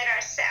think that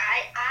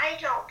I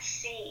don't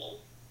see,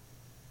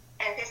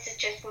 and this is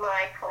just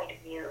my point of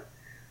view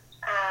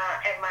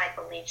and my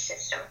belief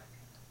system,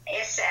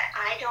 is that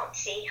I don't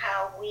see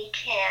how we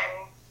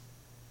can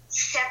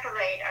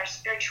separate our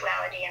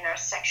spirituality and our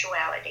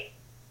sexuality.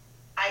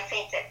 I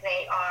think that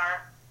they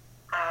are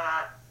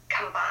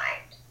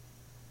combined,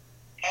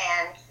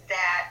 and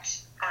that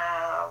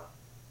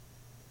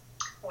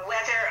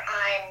whether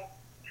I'm,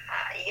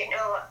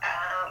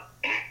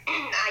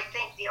 I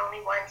think the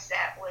only ones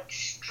that would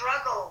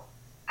struggle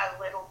a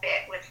little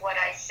bit with what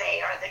I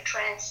say are the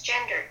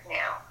transgendered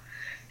now,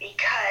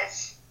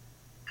 because,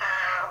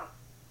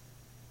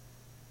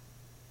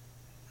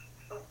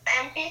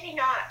 and maybe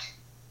not,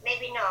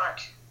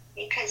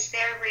 because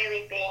they're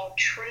really being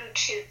true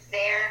to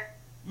their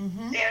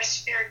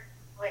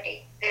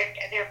spirituality.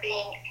 They're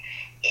being,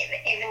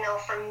 even though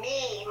for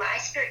me, my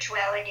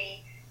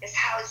spirituality is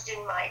housed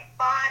in my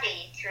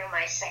body through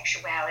my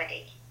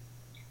sexuality,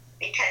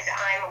 because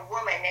I'm a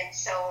woman, and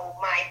so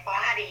my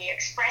body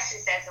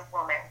expresses as a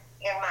woman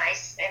in my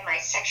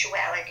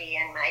sexuality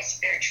and my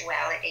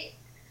spirituality,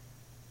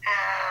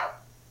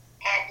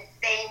 and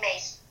they may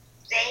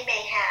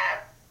have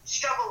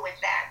struggle with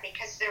that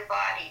because their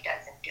body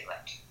doesn't do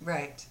it.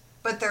 Right,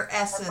 but their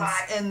essence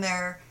and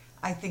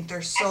I think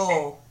their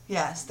soul,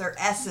 yes, their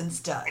essence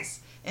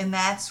does. And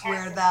that's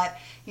where that,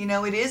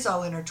 it is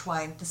all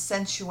intertwined, the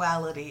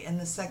sensuality and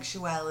the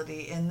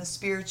sexuality and the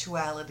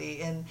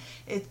spirituality. And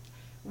it,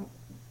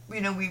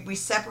 we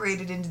separate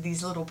it into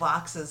these little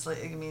boxes.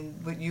 I mean,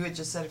 what you had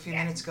just said a few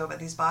minutes ago about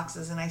these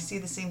boxes, and I see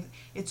the same,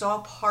 it's all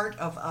part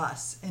of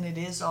us, and it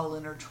is all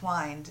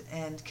intertwined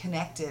and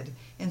connected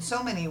in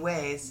so many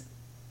ways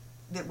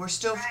that we're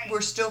still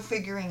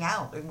figuring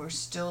out, and we're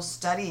still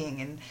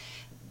studying. And,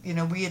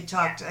 we had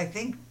talked, I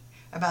think,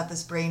 about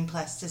this brain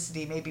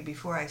plasticity maybe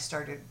before I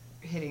started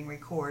hitting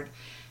record.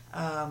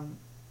 And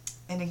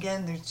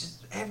again, there's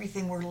just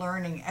everything we're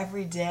learning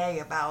every day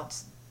about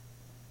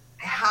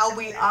how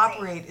we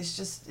operate is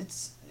just,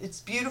 it's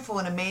beautiful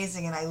and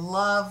amazing, and I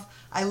love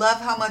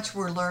how much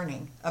we're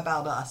learning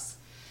about us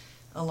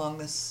along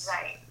this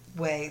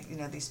way,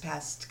 these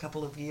past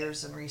couple of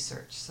years in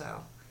research. So,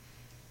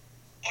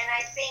 and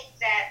I think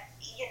that,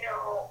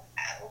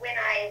 when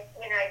I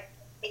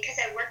because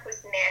I work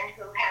with men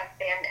who have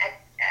been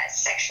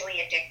sexually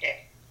addicted,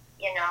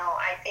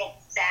 I think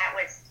that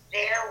was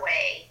their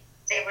way.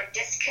 They were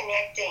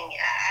disconnecting.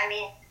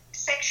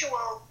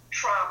 Sexual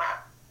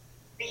trauma,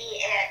 be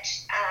it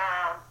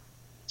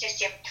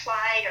just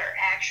implied or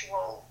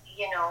actual,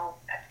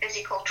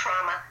 physical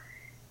trauma,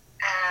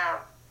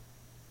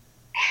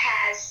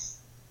 has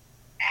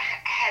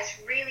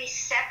really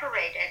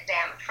separated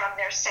them from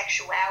their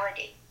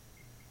sexuality,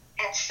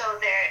 and so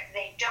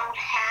they don't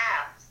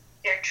have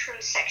their true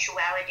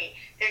sexuality.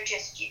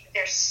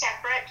 They're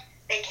separate.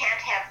 They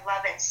can't have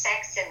love and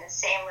sex in the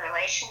same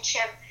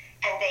relationship,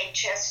 and they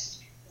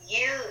just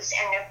use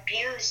and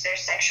abuse their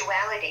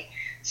sexuality.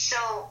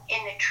 So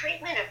in the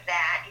treatment of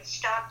that, you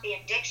stop the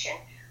addiction,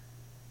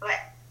 but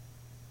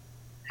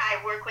I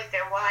work with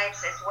their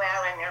wives as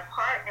well and their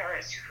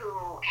partners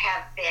who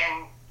have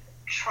been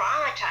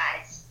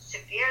traumatized,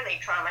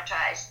 severely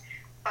traumatized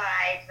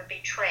by the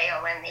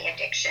betrayal and the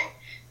addiction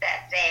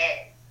that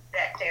the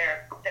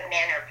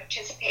men are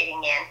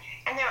participating in.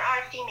 And there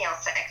are female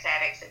sex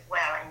addicts as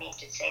well, I need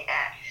to say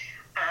that.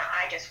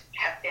 I just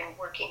have been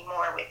working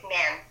more with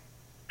men.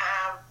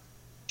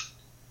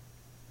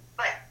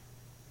 But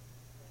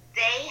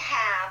they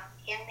have,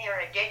 in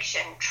their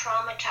addiction,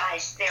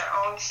 traumatized their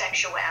own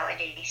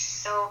sexuality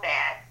so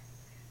bad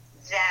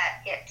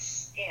that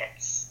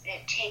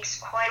it takes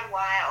quite a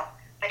while,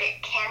 but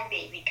it can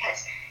be,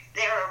 because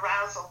their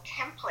arousal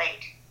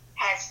template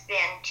has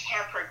been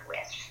tampered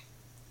with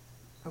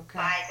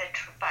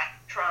by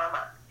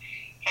trauma.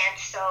 And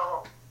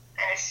so,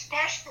 and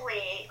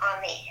especially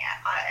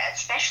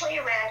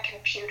around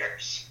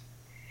computers,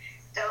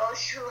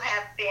 those who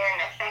have been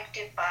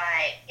affected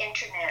by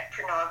internet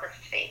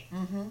pornography,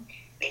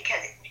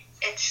 because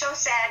it's so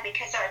sad,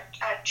 because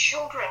our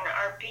children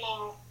are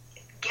being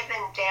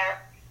given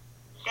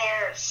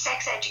their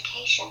sex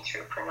education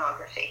through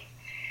pornography.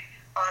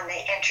 on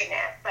the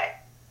internet, but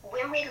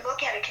when we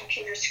look at a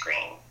computer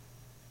screen,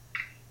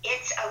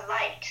 it's a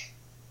light,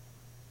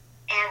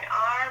 and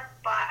our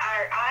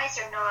eyes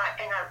are not,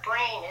 and our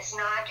brain is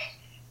not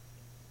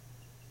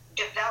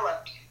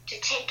developed to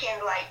take in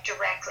light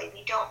directly.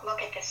 We don't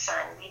look at the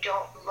sun. We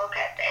don't look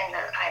at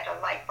a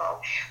light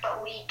bulb.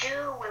 But we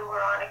do when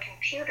we're on a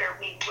computer.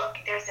 We look.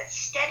 There's a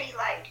steady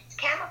light. It's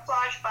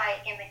camouflaged by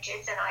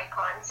images and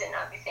icons and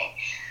everything,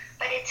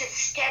 but it's a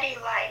steady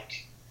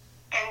light,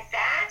 and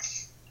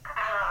that's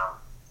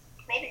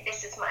maybe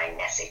this is my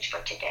message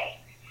for today.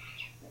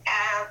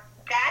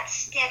 That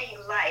steady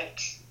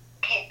light,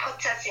 okay,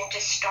 puts us into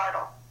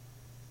startle.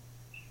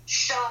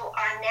 So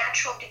our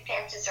natural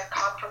defenses are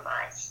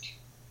compromised.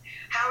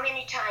 How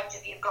many times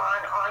have you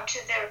gone onto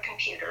their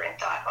computer and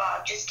thought, oh,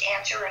 I'll just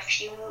answer a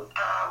few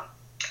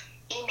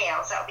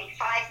emails, I'll be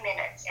 5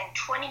 minutes, and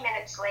 20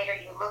 minutes later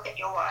you look at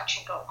your watch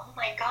and go, oh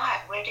my God,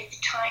 where did the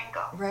time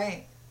go?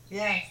 Right,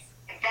 yes.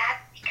 And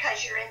that's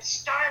because you're in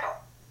startle.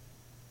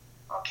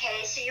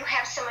 Okay, so you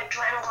have some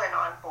adrenaline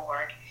on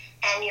board,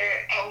 and you're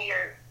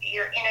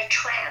in a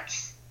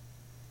trance.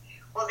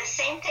 Well, the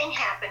same thing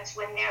happens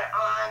when they're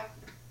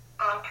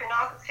on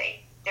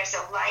pornography. There's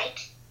a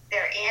light,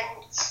 they're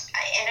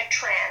in a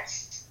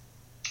trance,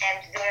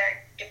 and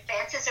their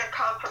defenses are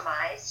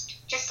compromised,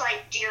 just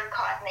like deer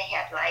caught in the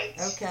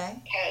headlights. Okay.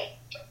 Okay.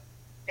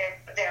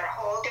 Their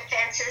whole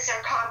defenses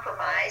are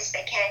compromised.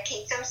 They can't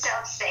keep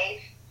themselves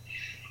safe,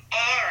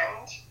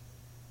 and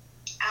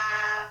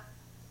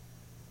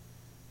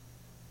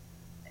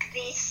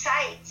these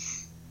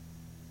sites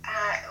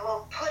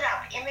will put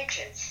up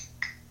images,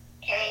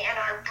 okay, and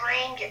our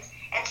brain gets,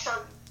 and so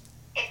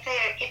if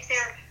they're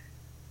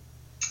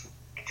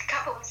it's a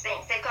couple of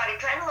things. They've got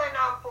adrenaline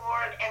on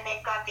board and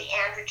they've got the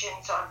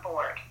androgens on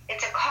board.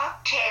 It's a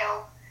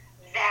cocktail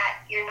that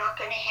you're not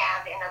going to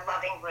have in a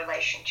loving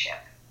relationship,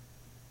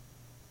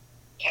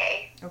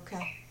 okay?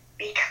 Okay.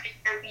 Because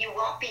you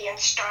won't be in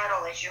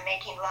startle as you're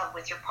making love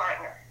with your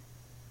partner.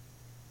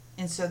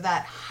 And so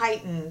that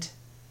heightened,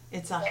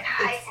 it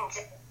heightens,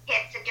 it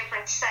hits a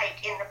different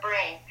site in the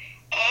brain.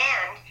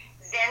 And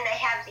then they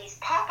have these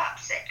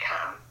pop-ups that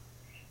come,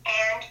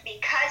 and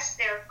because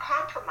they're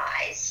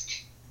compromised,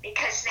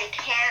 because they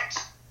can't,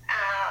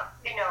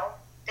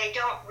 they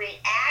don't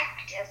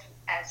react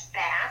as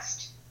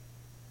fast,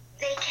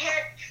 they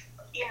can't,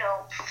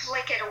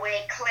 flick it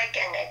away, click,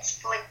 and it's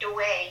flicked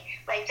away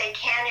like they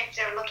can if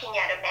they're looking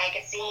at a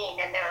magazine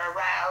and they're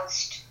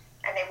aroused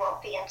and they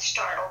won't be in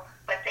startle,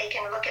 but they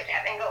can look at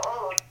that and go,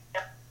 oh.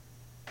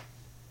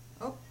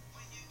 Oh.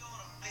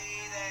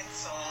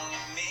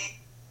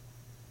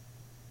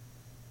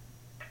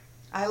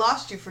 I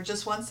lost you for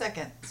just 1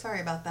 second.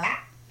 Sorry about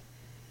that.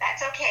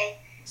 That's okay.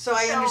 So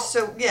I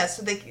understand. Yeah.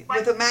 So they,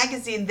 with a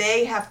magazine,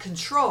 they have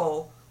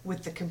control.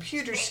 With the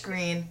computer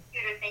screen.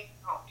 They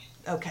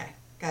don't. Okay,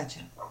 gotcha.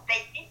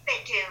 They think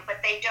they do,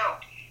 but they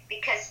don't,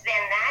 because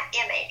then that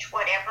image,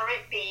 whatever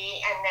it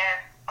be, and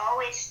they're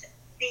always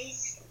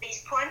these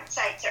porn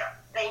sites are.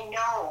 They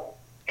know,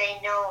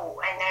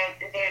 and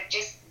they're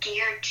just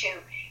geared to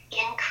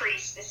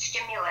increase the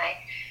stimuli,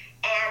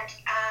 and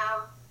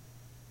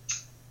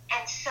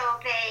so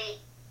they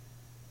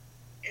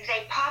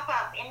pop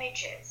up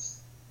images.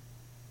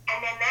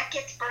 And then that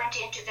gets burnt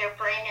into their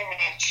brain, and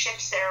it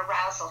shifts their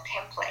arousal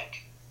template.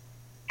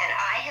 And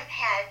I have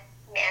had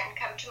men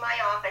come to my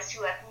office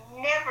who have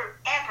never,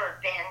 ever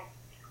been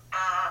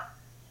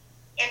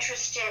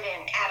interested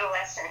in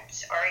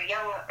adolescents or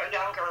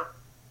younger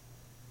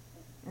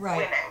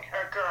women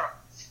or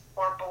girls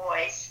or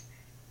boys.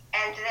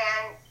 And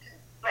then,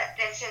 but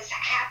this has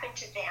happened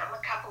to them a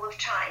couple of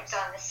times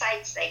on the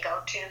sites they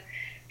go to.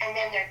 And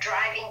then they're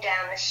driving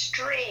down the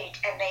street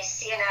and they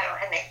see and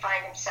they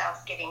find themselves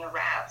getting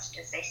aroused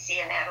as they see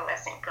an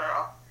adolescent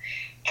girl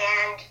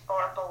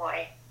or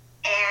boy,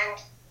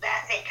 and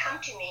that they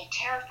come to me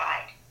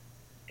terrified,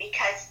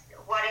 because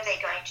what are they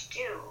going to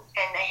do?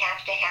 And they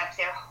have to have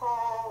their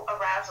whole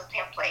arousal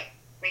template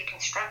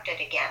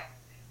reconstructed again,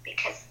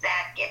 because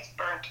that gets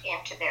burnt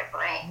into their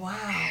brain. Wow.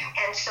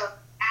 And so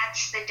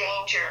that's the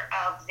danger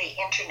of the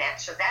internet.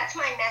 So that's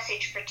my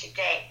message for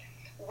today.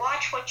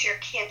 Watch what your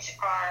kids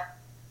are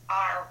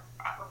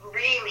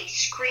really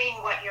screen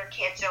what your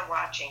kids are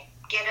watching.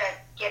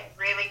 Get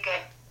really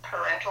good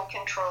parental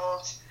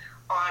controls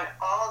on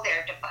all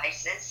their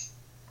devices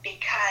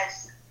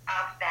because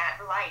of that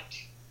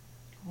light.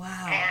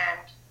 Wow.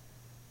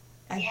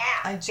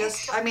 And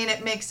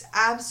it makes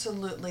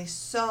absolutely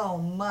so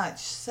much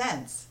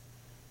sense.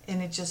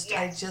 And it just, yes.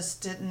 I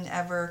just didn't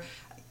ever,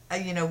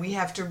 we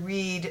have to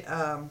read,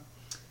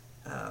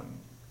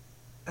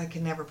 I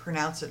can never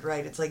pronounce it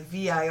right. It's like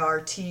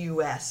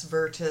VIRTUS,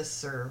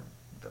 Virtus, or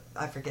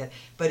I forget.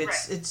 But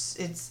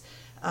it's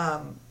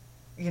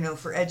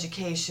for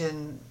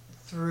education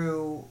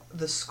through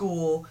the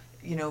school,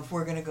 if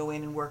we're going to go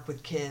in and work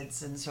with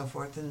kids and so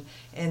forth.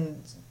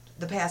 And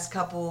the past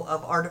couple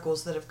of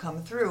articles that have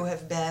come through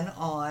have been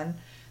on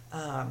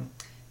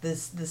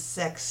this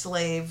sex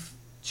slave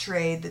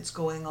trade that's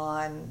going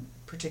on,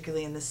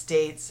 particularly in the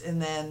States, and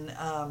then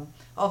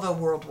although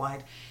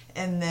worldwide.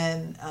 And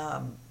then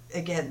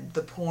again,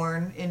 the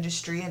porn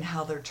industry and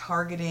how they're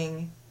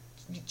targeting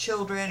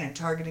children and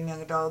targeting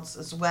young adults,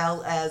 as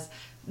well as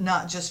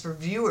not just for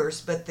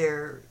viewers, but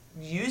they're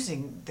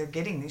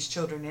getting these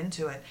children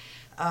into it.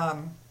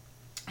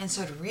 And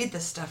so to read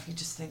this stuff, you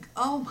just think,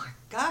 oh my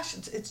gosh,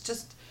 it's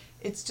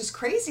just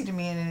crazy to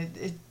me, and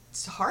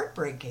it's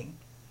heartbreaking.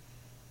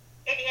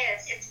 It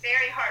is. It's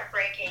very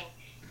heartbreaking.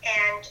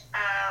 And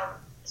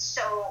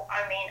so,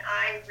 I mean,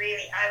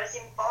 I was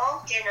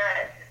involved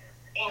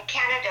in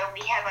Canada,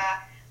 we have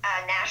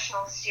a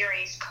national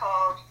series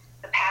called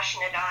The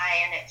Passionate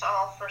Eye, and it's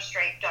all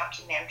first-rate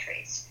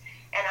documentaries.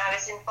 And I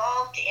was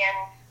involved in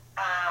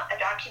a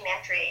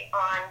documentary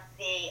on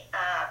the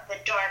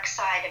dark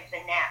side of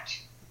the net.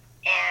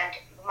 And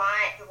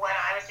what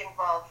I was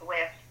involved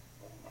with,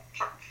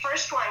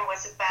 first one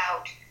was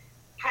about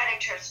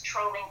predators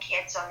trolling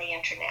kids on the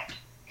internet,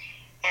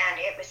 and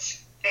it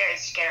was very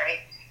scary.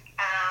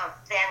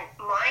 Then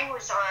mine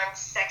was on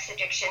sex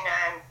addiction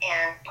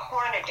and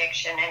porn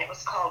addiction, and it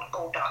was called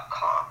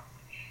O.com.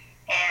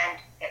 And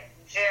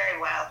very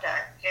well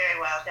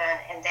done.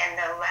 And then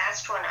the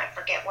last one, I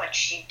forget what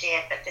she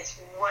did, but this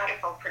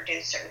wonderful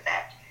producer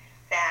that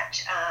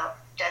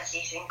does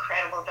these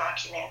incredible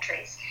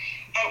documentaries.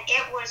 And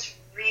it was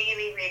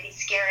really, really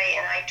scary,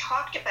 and I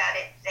talked about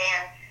it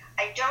then.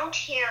 I don't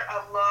hear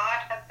a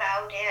lot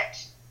about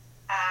it,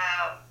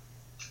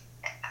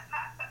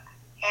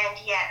 and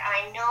yet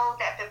I know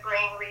that the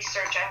brain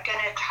research, I'm going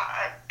to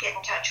get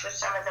in touch with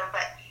some of them,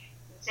 but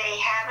they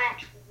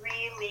haven't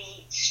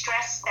really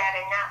stressed that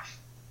enough.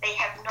 They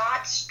have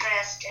not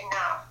stressed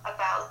enough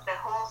about the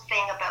whole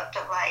thing about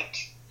the light,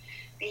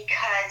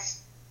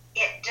 because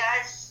it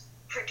does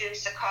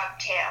produce a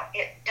cocktail.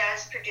 It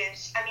does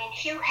produce, I mean,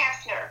 Hugh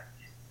Hefner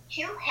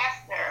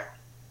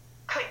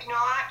could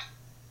not,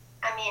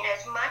 I mean,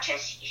 as much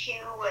as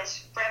Hugh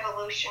was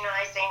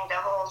revolutionizing the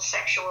whole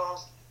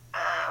sexual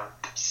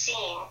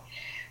scene,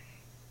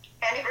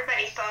 and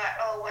everybody thought,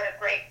 oh, what a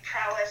great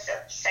prowess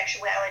of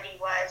sexuality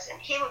was, and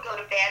he would go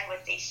to bed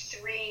with these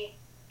three,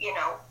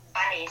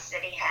 bunnies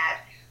that he had,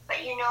 but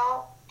he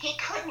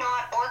could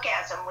not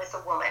orgasm with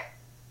a woman.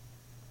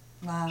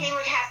 Wow. He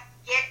would have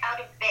to get out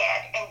of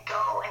bed and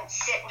go and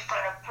sit in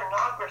front of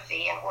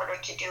pornography in order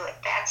to do it.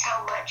 That's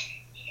how much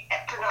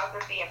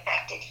pornography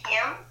affected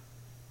him,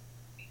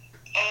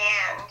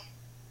 and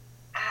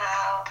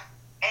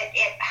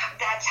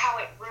that's how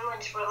it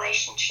ruins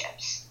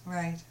relationships.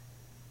 Right.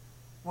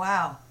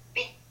 Wow.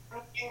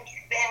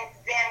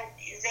 Then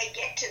they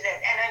get to the,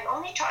 and I'm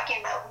only talking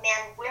about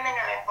men. Women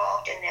are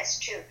involved in this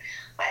too,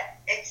 but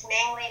it's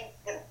mainly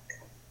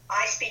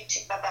I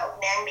speak about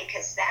men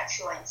because that's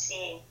who I'm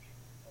seeing.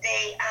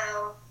 They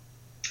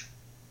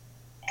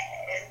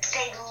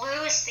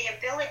lose the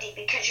ability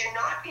because you're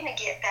not going to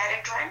get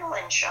that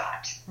adrenaline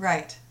shot.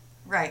 Right.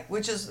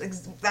 Which is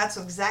that's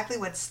exactly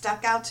what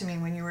stuck out to me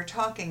when you were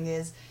talking.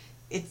 Is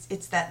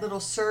it's that little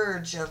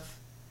surge of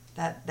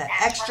that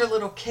extra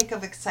little kick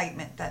of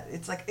excitement, that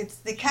it's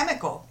the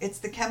chemical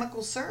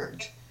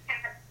surge.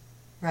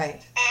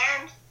 Right.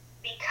 And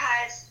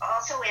because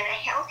also in a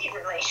healthy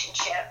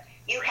relationship,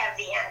 you have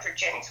the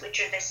androgens, which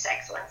are the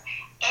sex ones,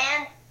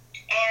 and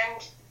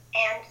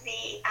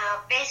the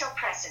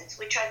vasopressins,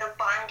 which are the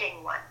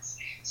bonding ones.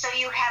 So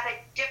you have a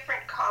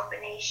different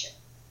combination.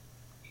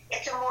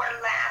 It's a more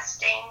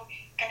lasting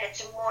and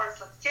it's a more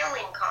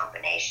fulfilling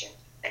combination,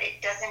 but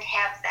it doesn't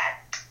have that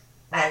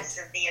buzz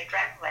of the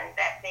adrenaline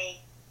that the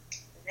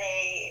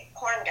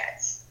porn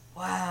does.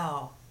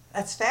 Wow,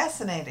 that's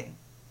fascinating.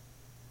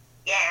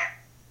 Yeah.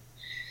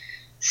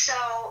 So,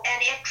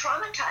 and it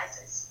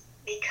traumatizes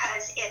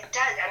because it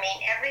does. I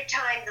mean, every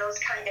time those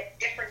kind of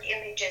different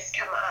images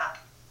come up,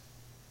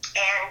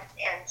 and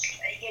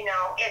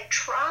it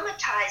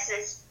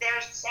traumatizes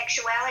their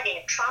sexuality.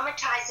 It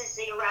traumatizes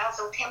the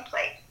arousal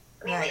template.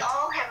 I mean, we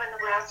all have an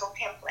arousal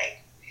template,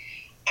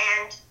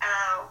 and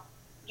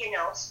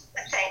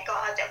thank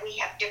God that we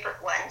have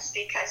different ones,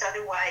 because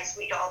otherwise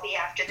we'd all be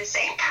after the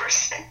same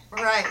person.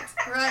 Right.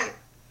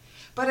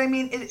 But I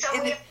mean,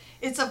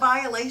 it's a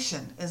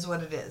violation, is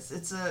what it is.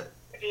 It is.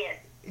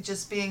 It's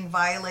just being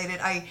violated.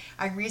 I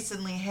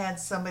recently had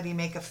somebody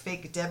make a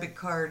fake debit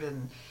card,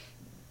 and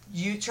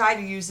you tried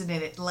to use it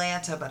in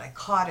Atlanta, but I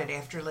caught it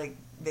after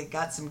they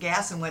got some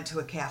gas and went to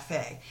a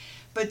cafe.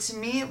 But to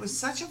me, it was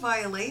such a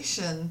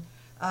violation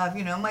of,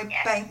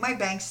 my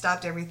bank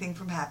stopped everything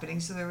from happening,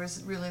 so there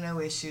was really no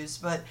issues.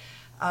 But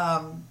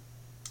I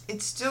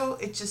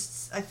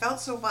felt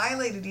so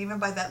violated even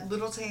by that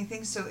little tiny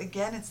thing. So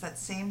again, it's that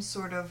same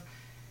sort of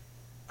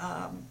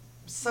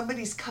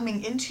somebody's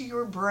coming into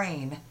your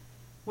brain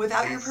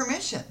without your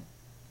permission.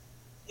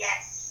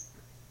 Yes.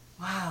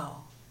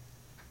 Wow.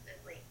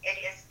 It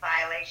is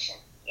violation,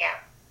 yeah.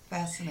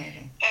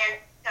 Fascinating. And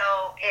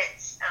so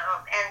it's,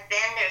 and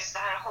then there's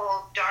that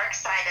whole dark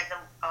side of the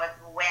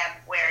web,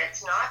 where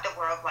it's not the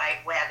World Wide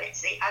Web,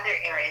 it's the other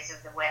areas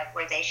of the web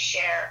where they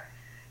share,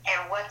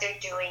 and what they're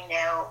doing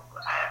now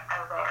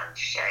around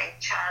sharing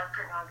child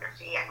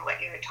pornography and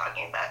what you were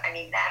talking about. I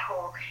mean,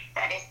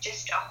 that is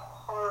just a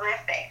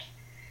horrific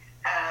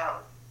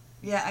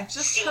Yeah, I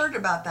just see heard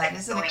about that.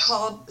 what's Isn't it going.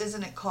 called?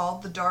 Isn't it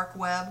called the dark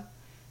web?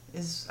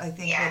 Is I think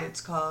what Yeah,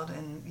 it's called.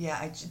 And yeah,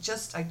 I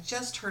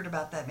just heard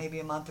about that maybe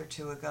a month or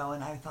two ago,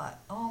 and I thought,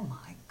 oh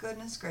my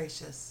goodness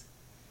gracious,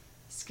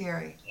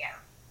 scary. yeah,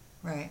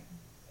 Right.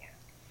 yeah.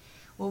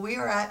 Well, we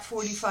are at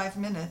 45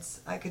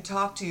 minutes. I could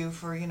talk to you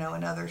for,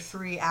 another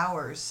 3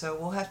 hours. So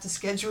we'll have to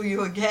schedule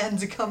you again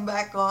to come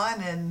back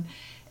on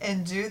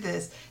and do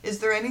this. Is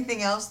there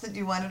anything else that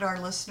you wanted our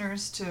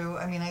listeners to?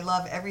 I mean, I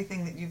love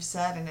everything that you've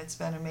said, and it's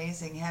been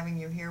amazing having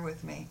you here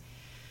with me.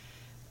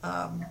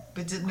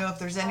 But didn't know if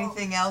there's Oh,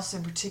 anything else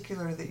in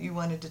particular that you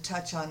wanted to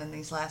touch on in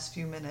these last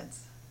few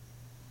minutes.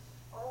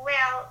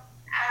 well,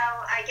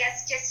 I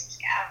guess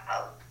just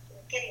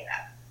getting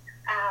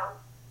up.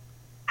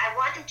 I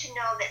want them to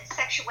know that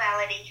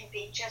sexuality can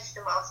be just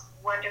the most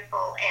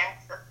wonderful and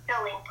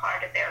fulfilling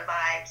part of their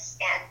lives,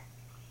 and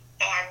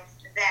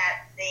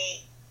that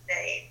the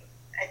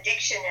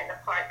addiction and the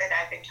part that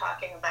I've been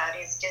talking about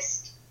is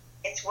just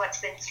it's what's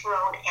been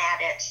thrown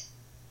at it,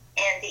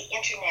 and the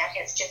internet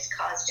has just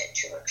caused it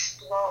to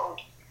explode.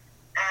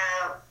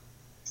 Um,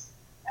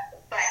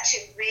 but to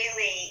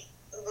really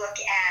look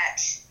at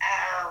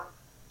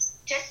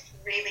just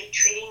really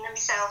treating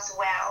themselves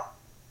well,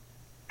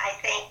 I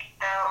think.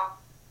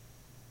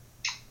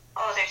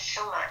 Oh, there's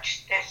so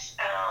much. There's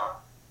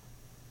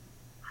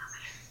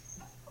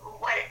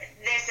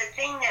a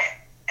thing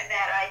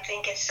that I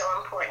think is so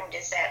important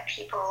is that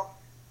people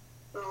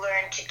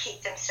learn to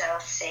keep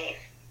themselves safe,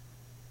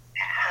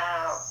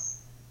 uh,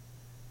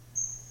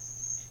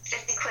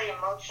 physically,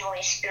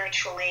 emotionally,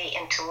 spiritually,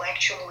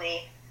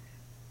 intellectually.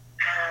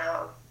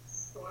 Uh,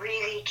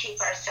 really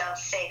keep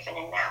ourselves safe, and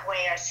in that way,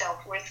 our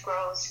self-worth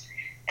grows.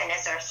 And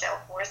as our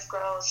self-worth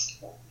grows,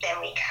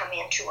 then we come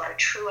into our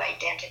true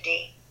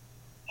identity,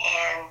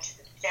 and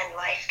then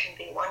life can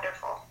be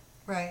wonderful.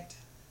 Right.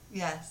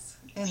 Yes.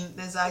 And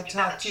as I It's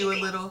about talked to you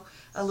keeping.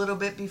 a little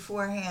bit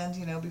beforehand,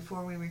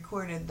 before we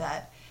recorded,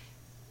 that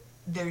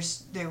there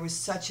was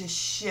such a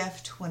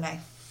shift when I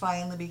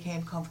finally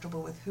became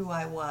comfortable with who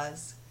I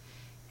was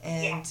Yeah,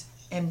 and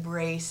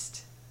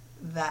embraced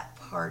that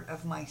part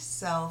of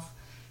myself,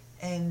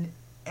 and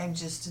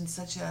just in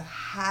such a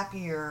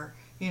happier,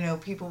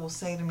 people will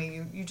say to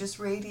me, you just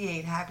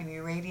radiate happiness,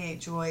 you radiate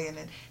joy,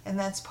 and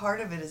that's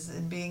part of it, is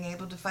in being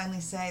able to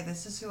finally say,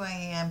 this is who I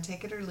am,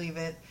 take it or leave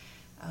it.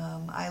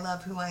 I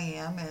love who I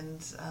am, and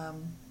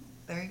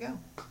there you go.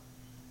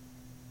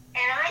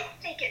 and I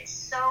think it's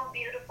so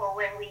beautiful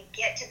when we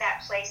get to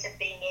that place of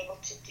being able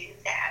to do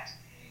that,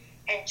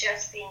 and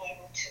just being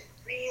able to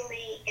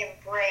really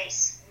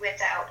embrace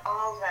without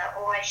all the,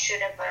 oh, I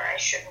should have or I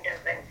shouldn't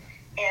have,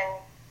 and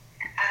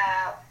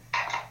uh,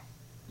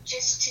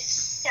 just to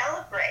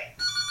celebrate,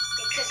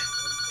 because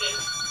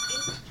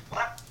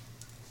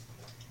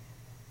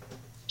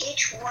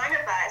each one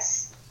of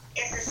us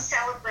is a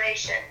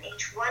celebration.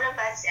 Each one of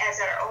us has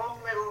our own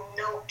little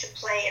note to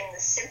play in the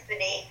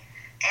symphony,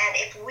 and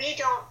if we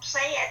don't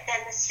play it, then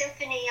the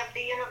symphony of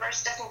the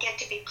universe doesn't get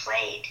to be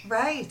played.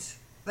 Right.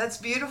 That's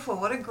beautiful.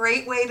 What a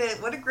great way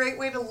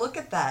to look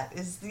at that.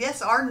 Is,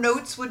 yes, our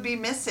notes would be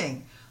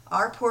missing.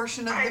 Our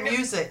portion of I the know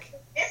music.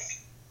 this.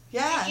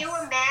 Can Yes. you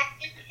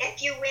imagine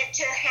if you went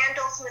to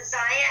Handel's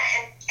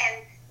Messiah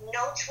and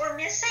notes were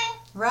missing?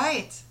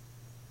 Right.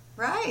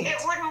 Right. It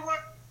wouldn't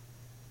work.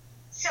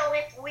 So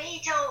if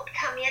we don't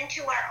come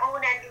into our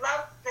own and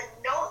love the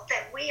note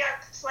that we are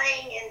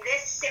playing in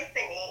this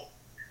symphony,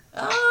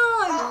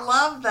 Oh, I oh,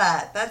 love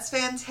that. That's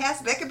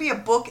fantastic. That could be a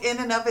book in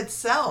and of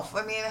itself.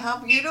 I mean, how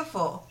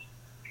beautiful.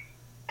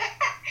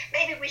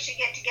 maybe we should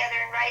get together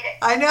and write it.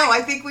 I know.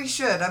 I think we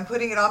should. I'm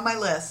putting it on my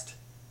list.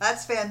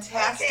 That's Okay.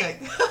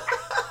 fantastic.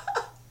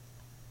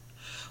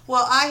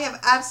 Well, I have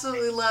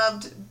absolutely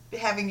loved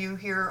having you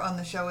here on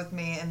the show with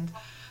me, and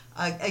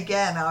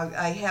again,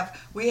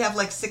 we have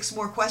like 6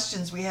 more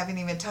questions we haven't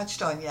even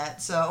touched on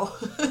yet. So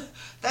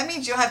that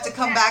means you'll have to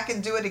come Okay. back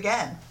and do it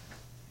again.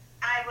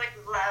 I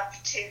would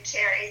love to,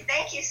 Terry.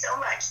 Thank you so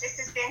much. This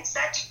has been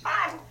such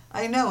fun.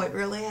 I know it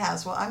really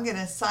has. Well, I'm going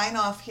to sign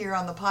off here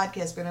on the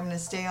podcast, but I'm going to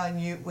stay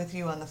with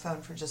you on the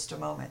phone for just a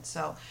moment.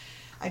 So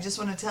I just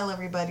want to tell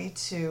everybody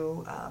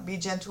to be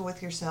gentle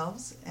with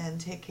yourselves and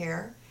take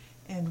care.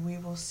 And we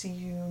will see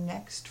you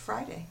next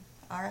Friday.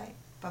 All right.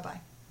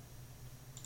 Bye-bye.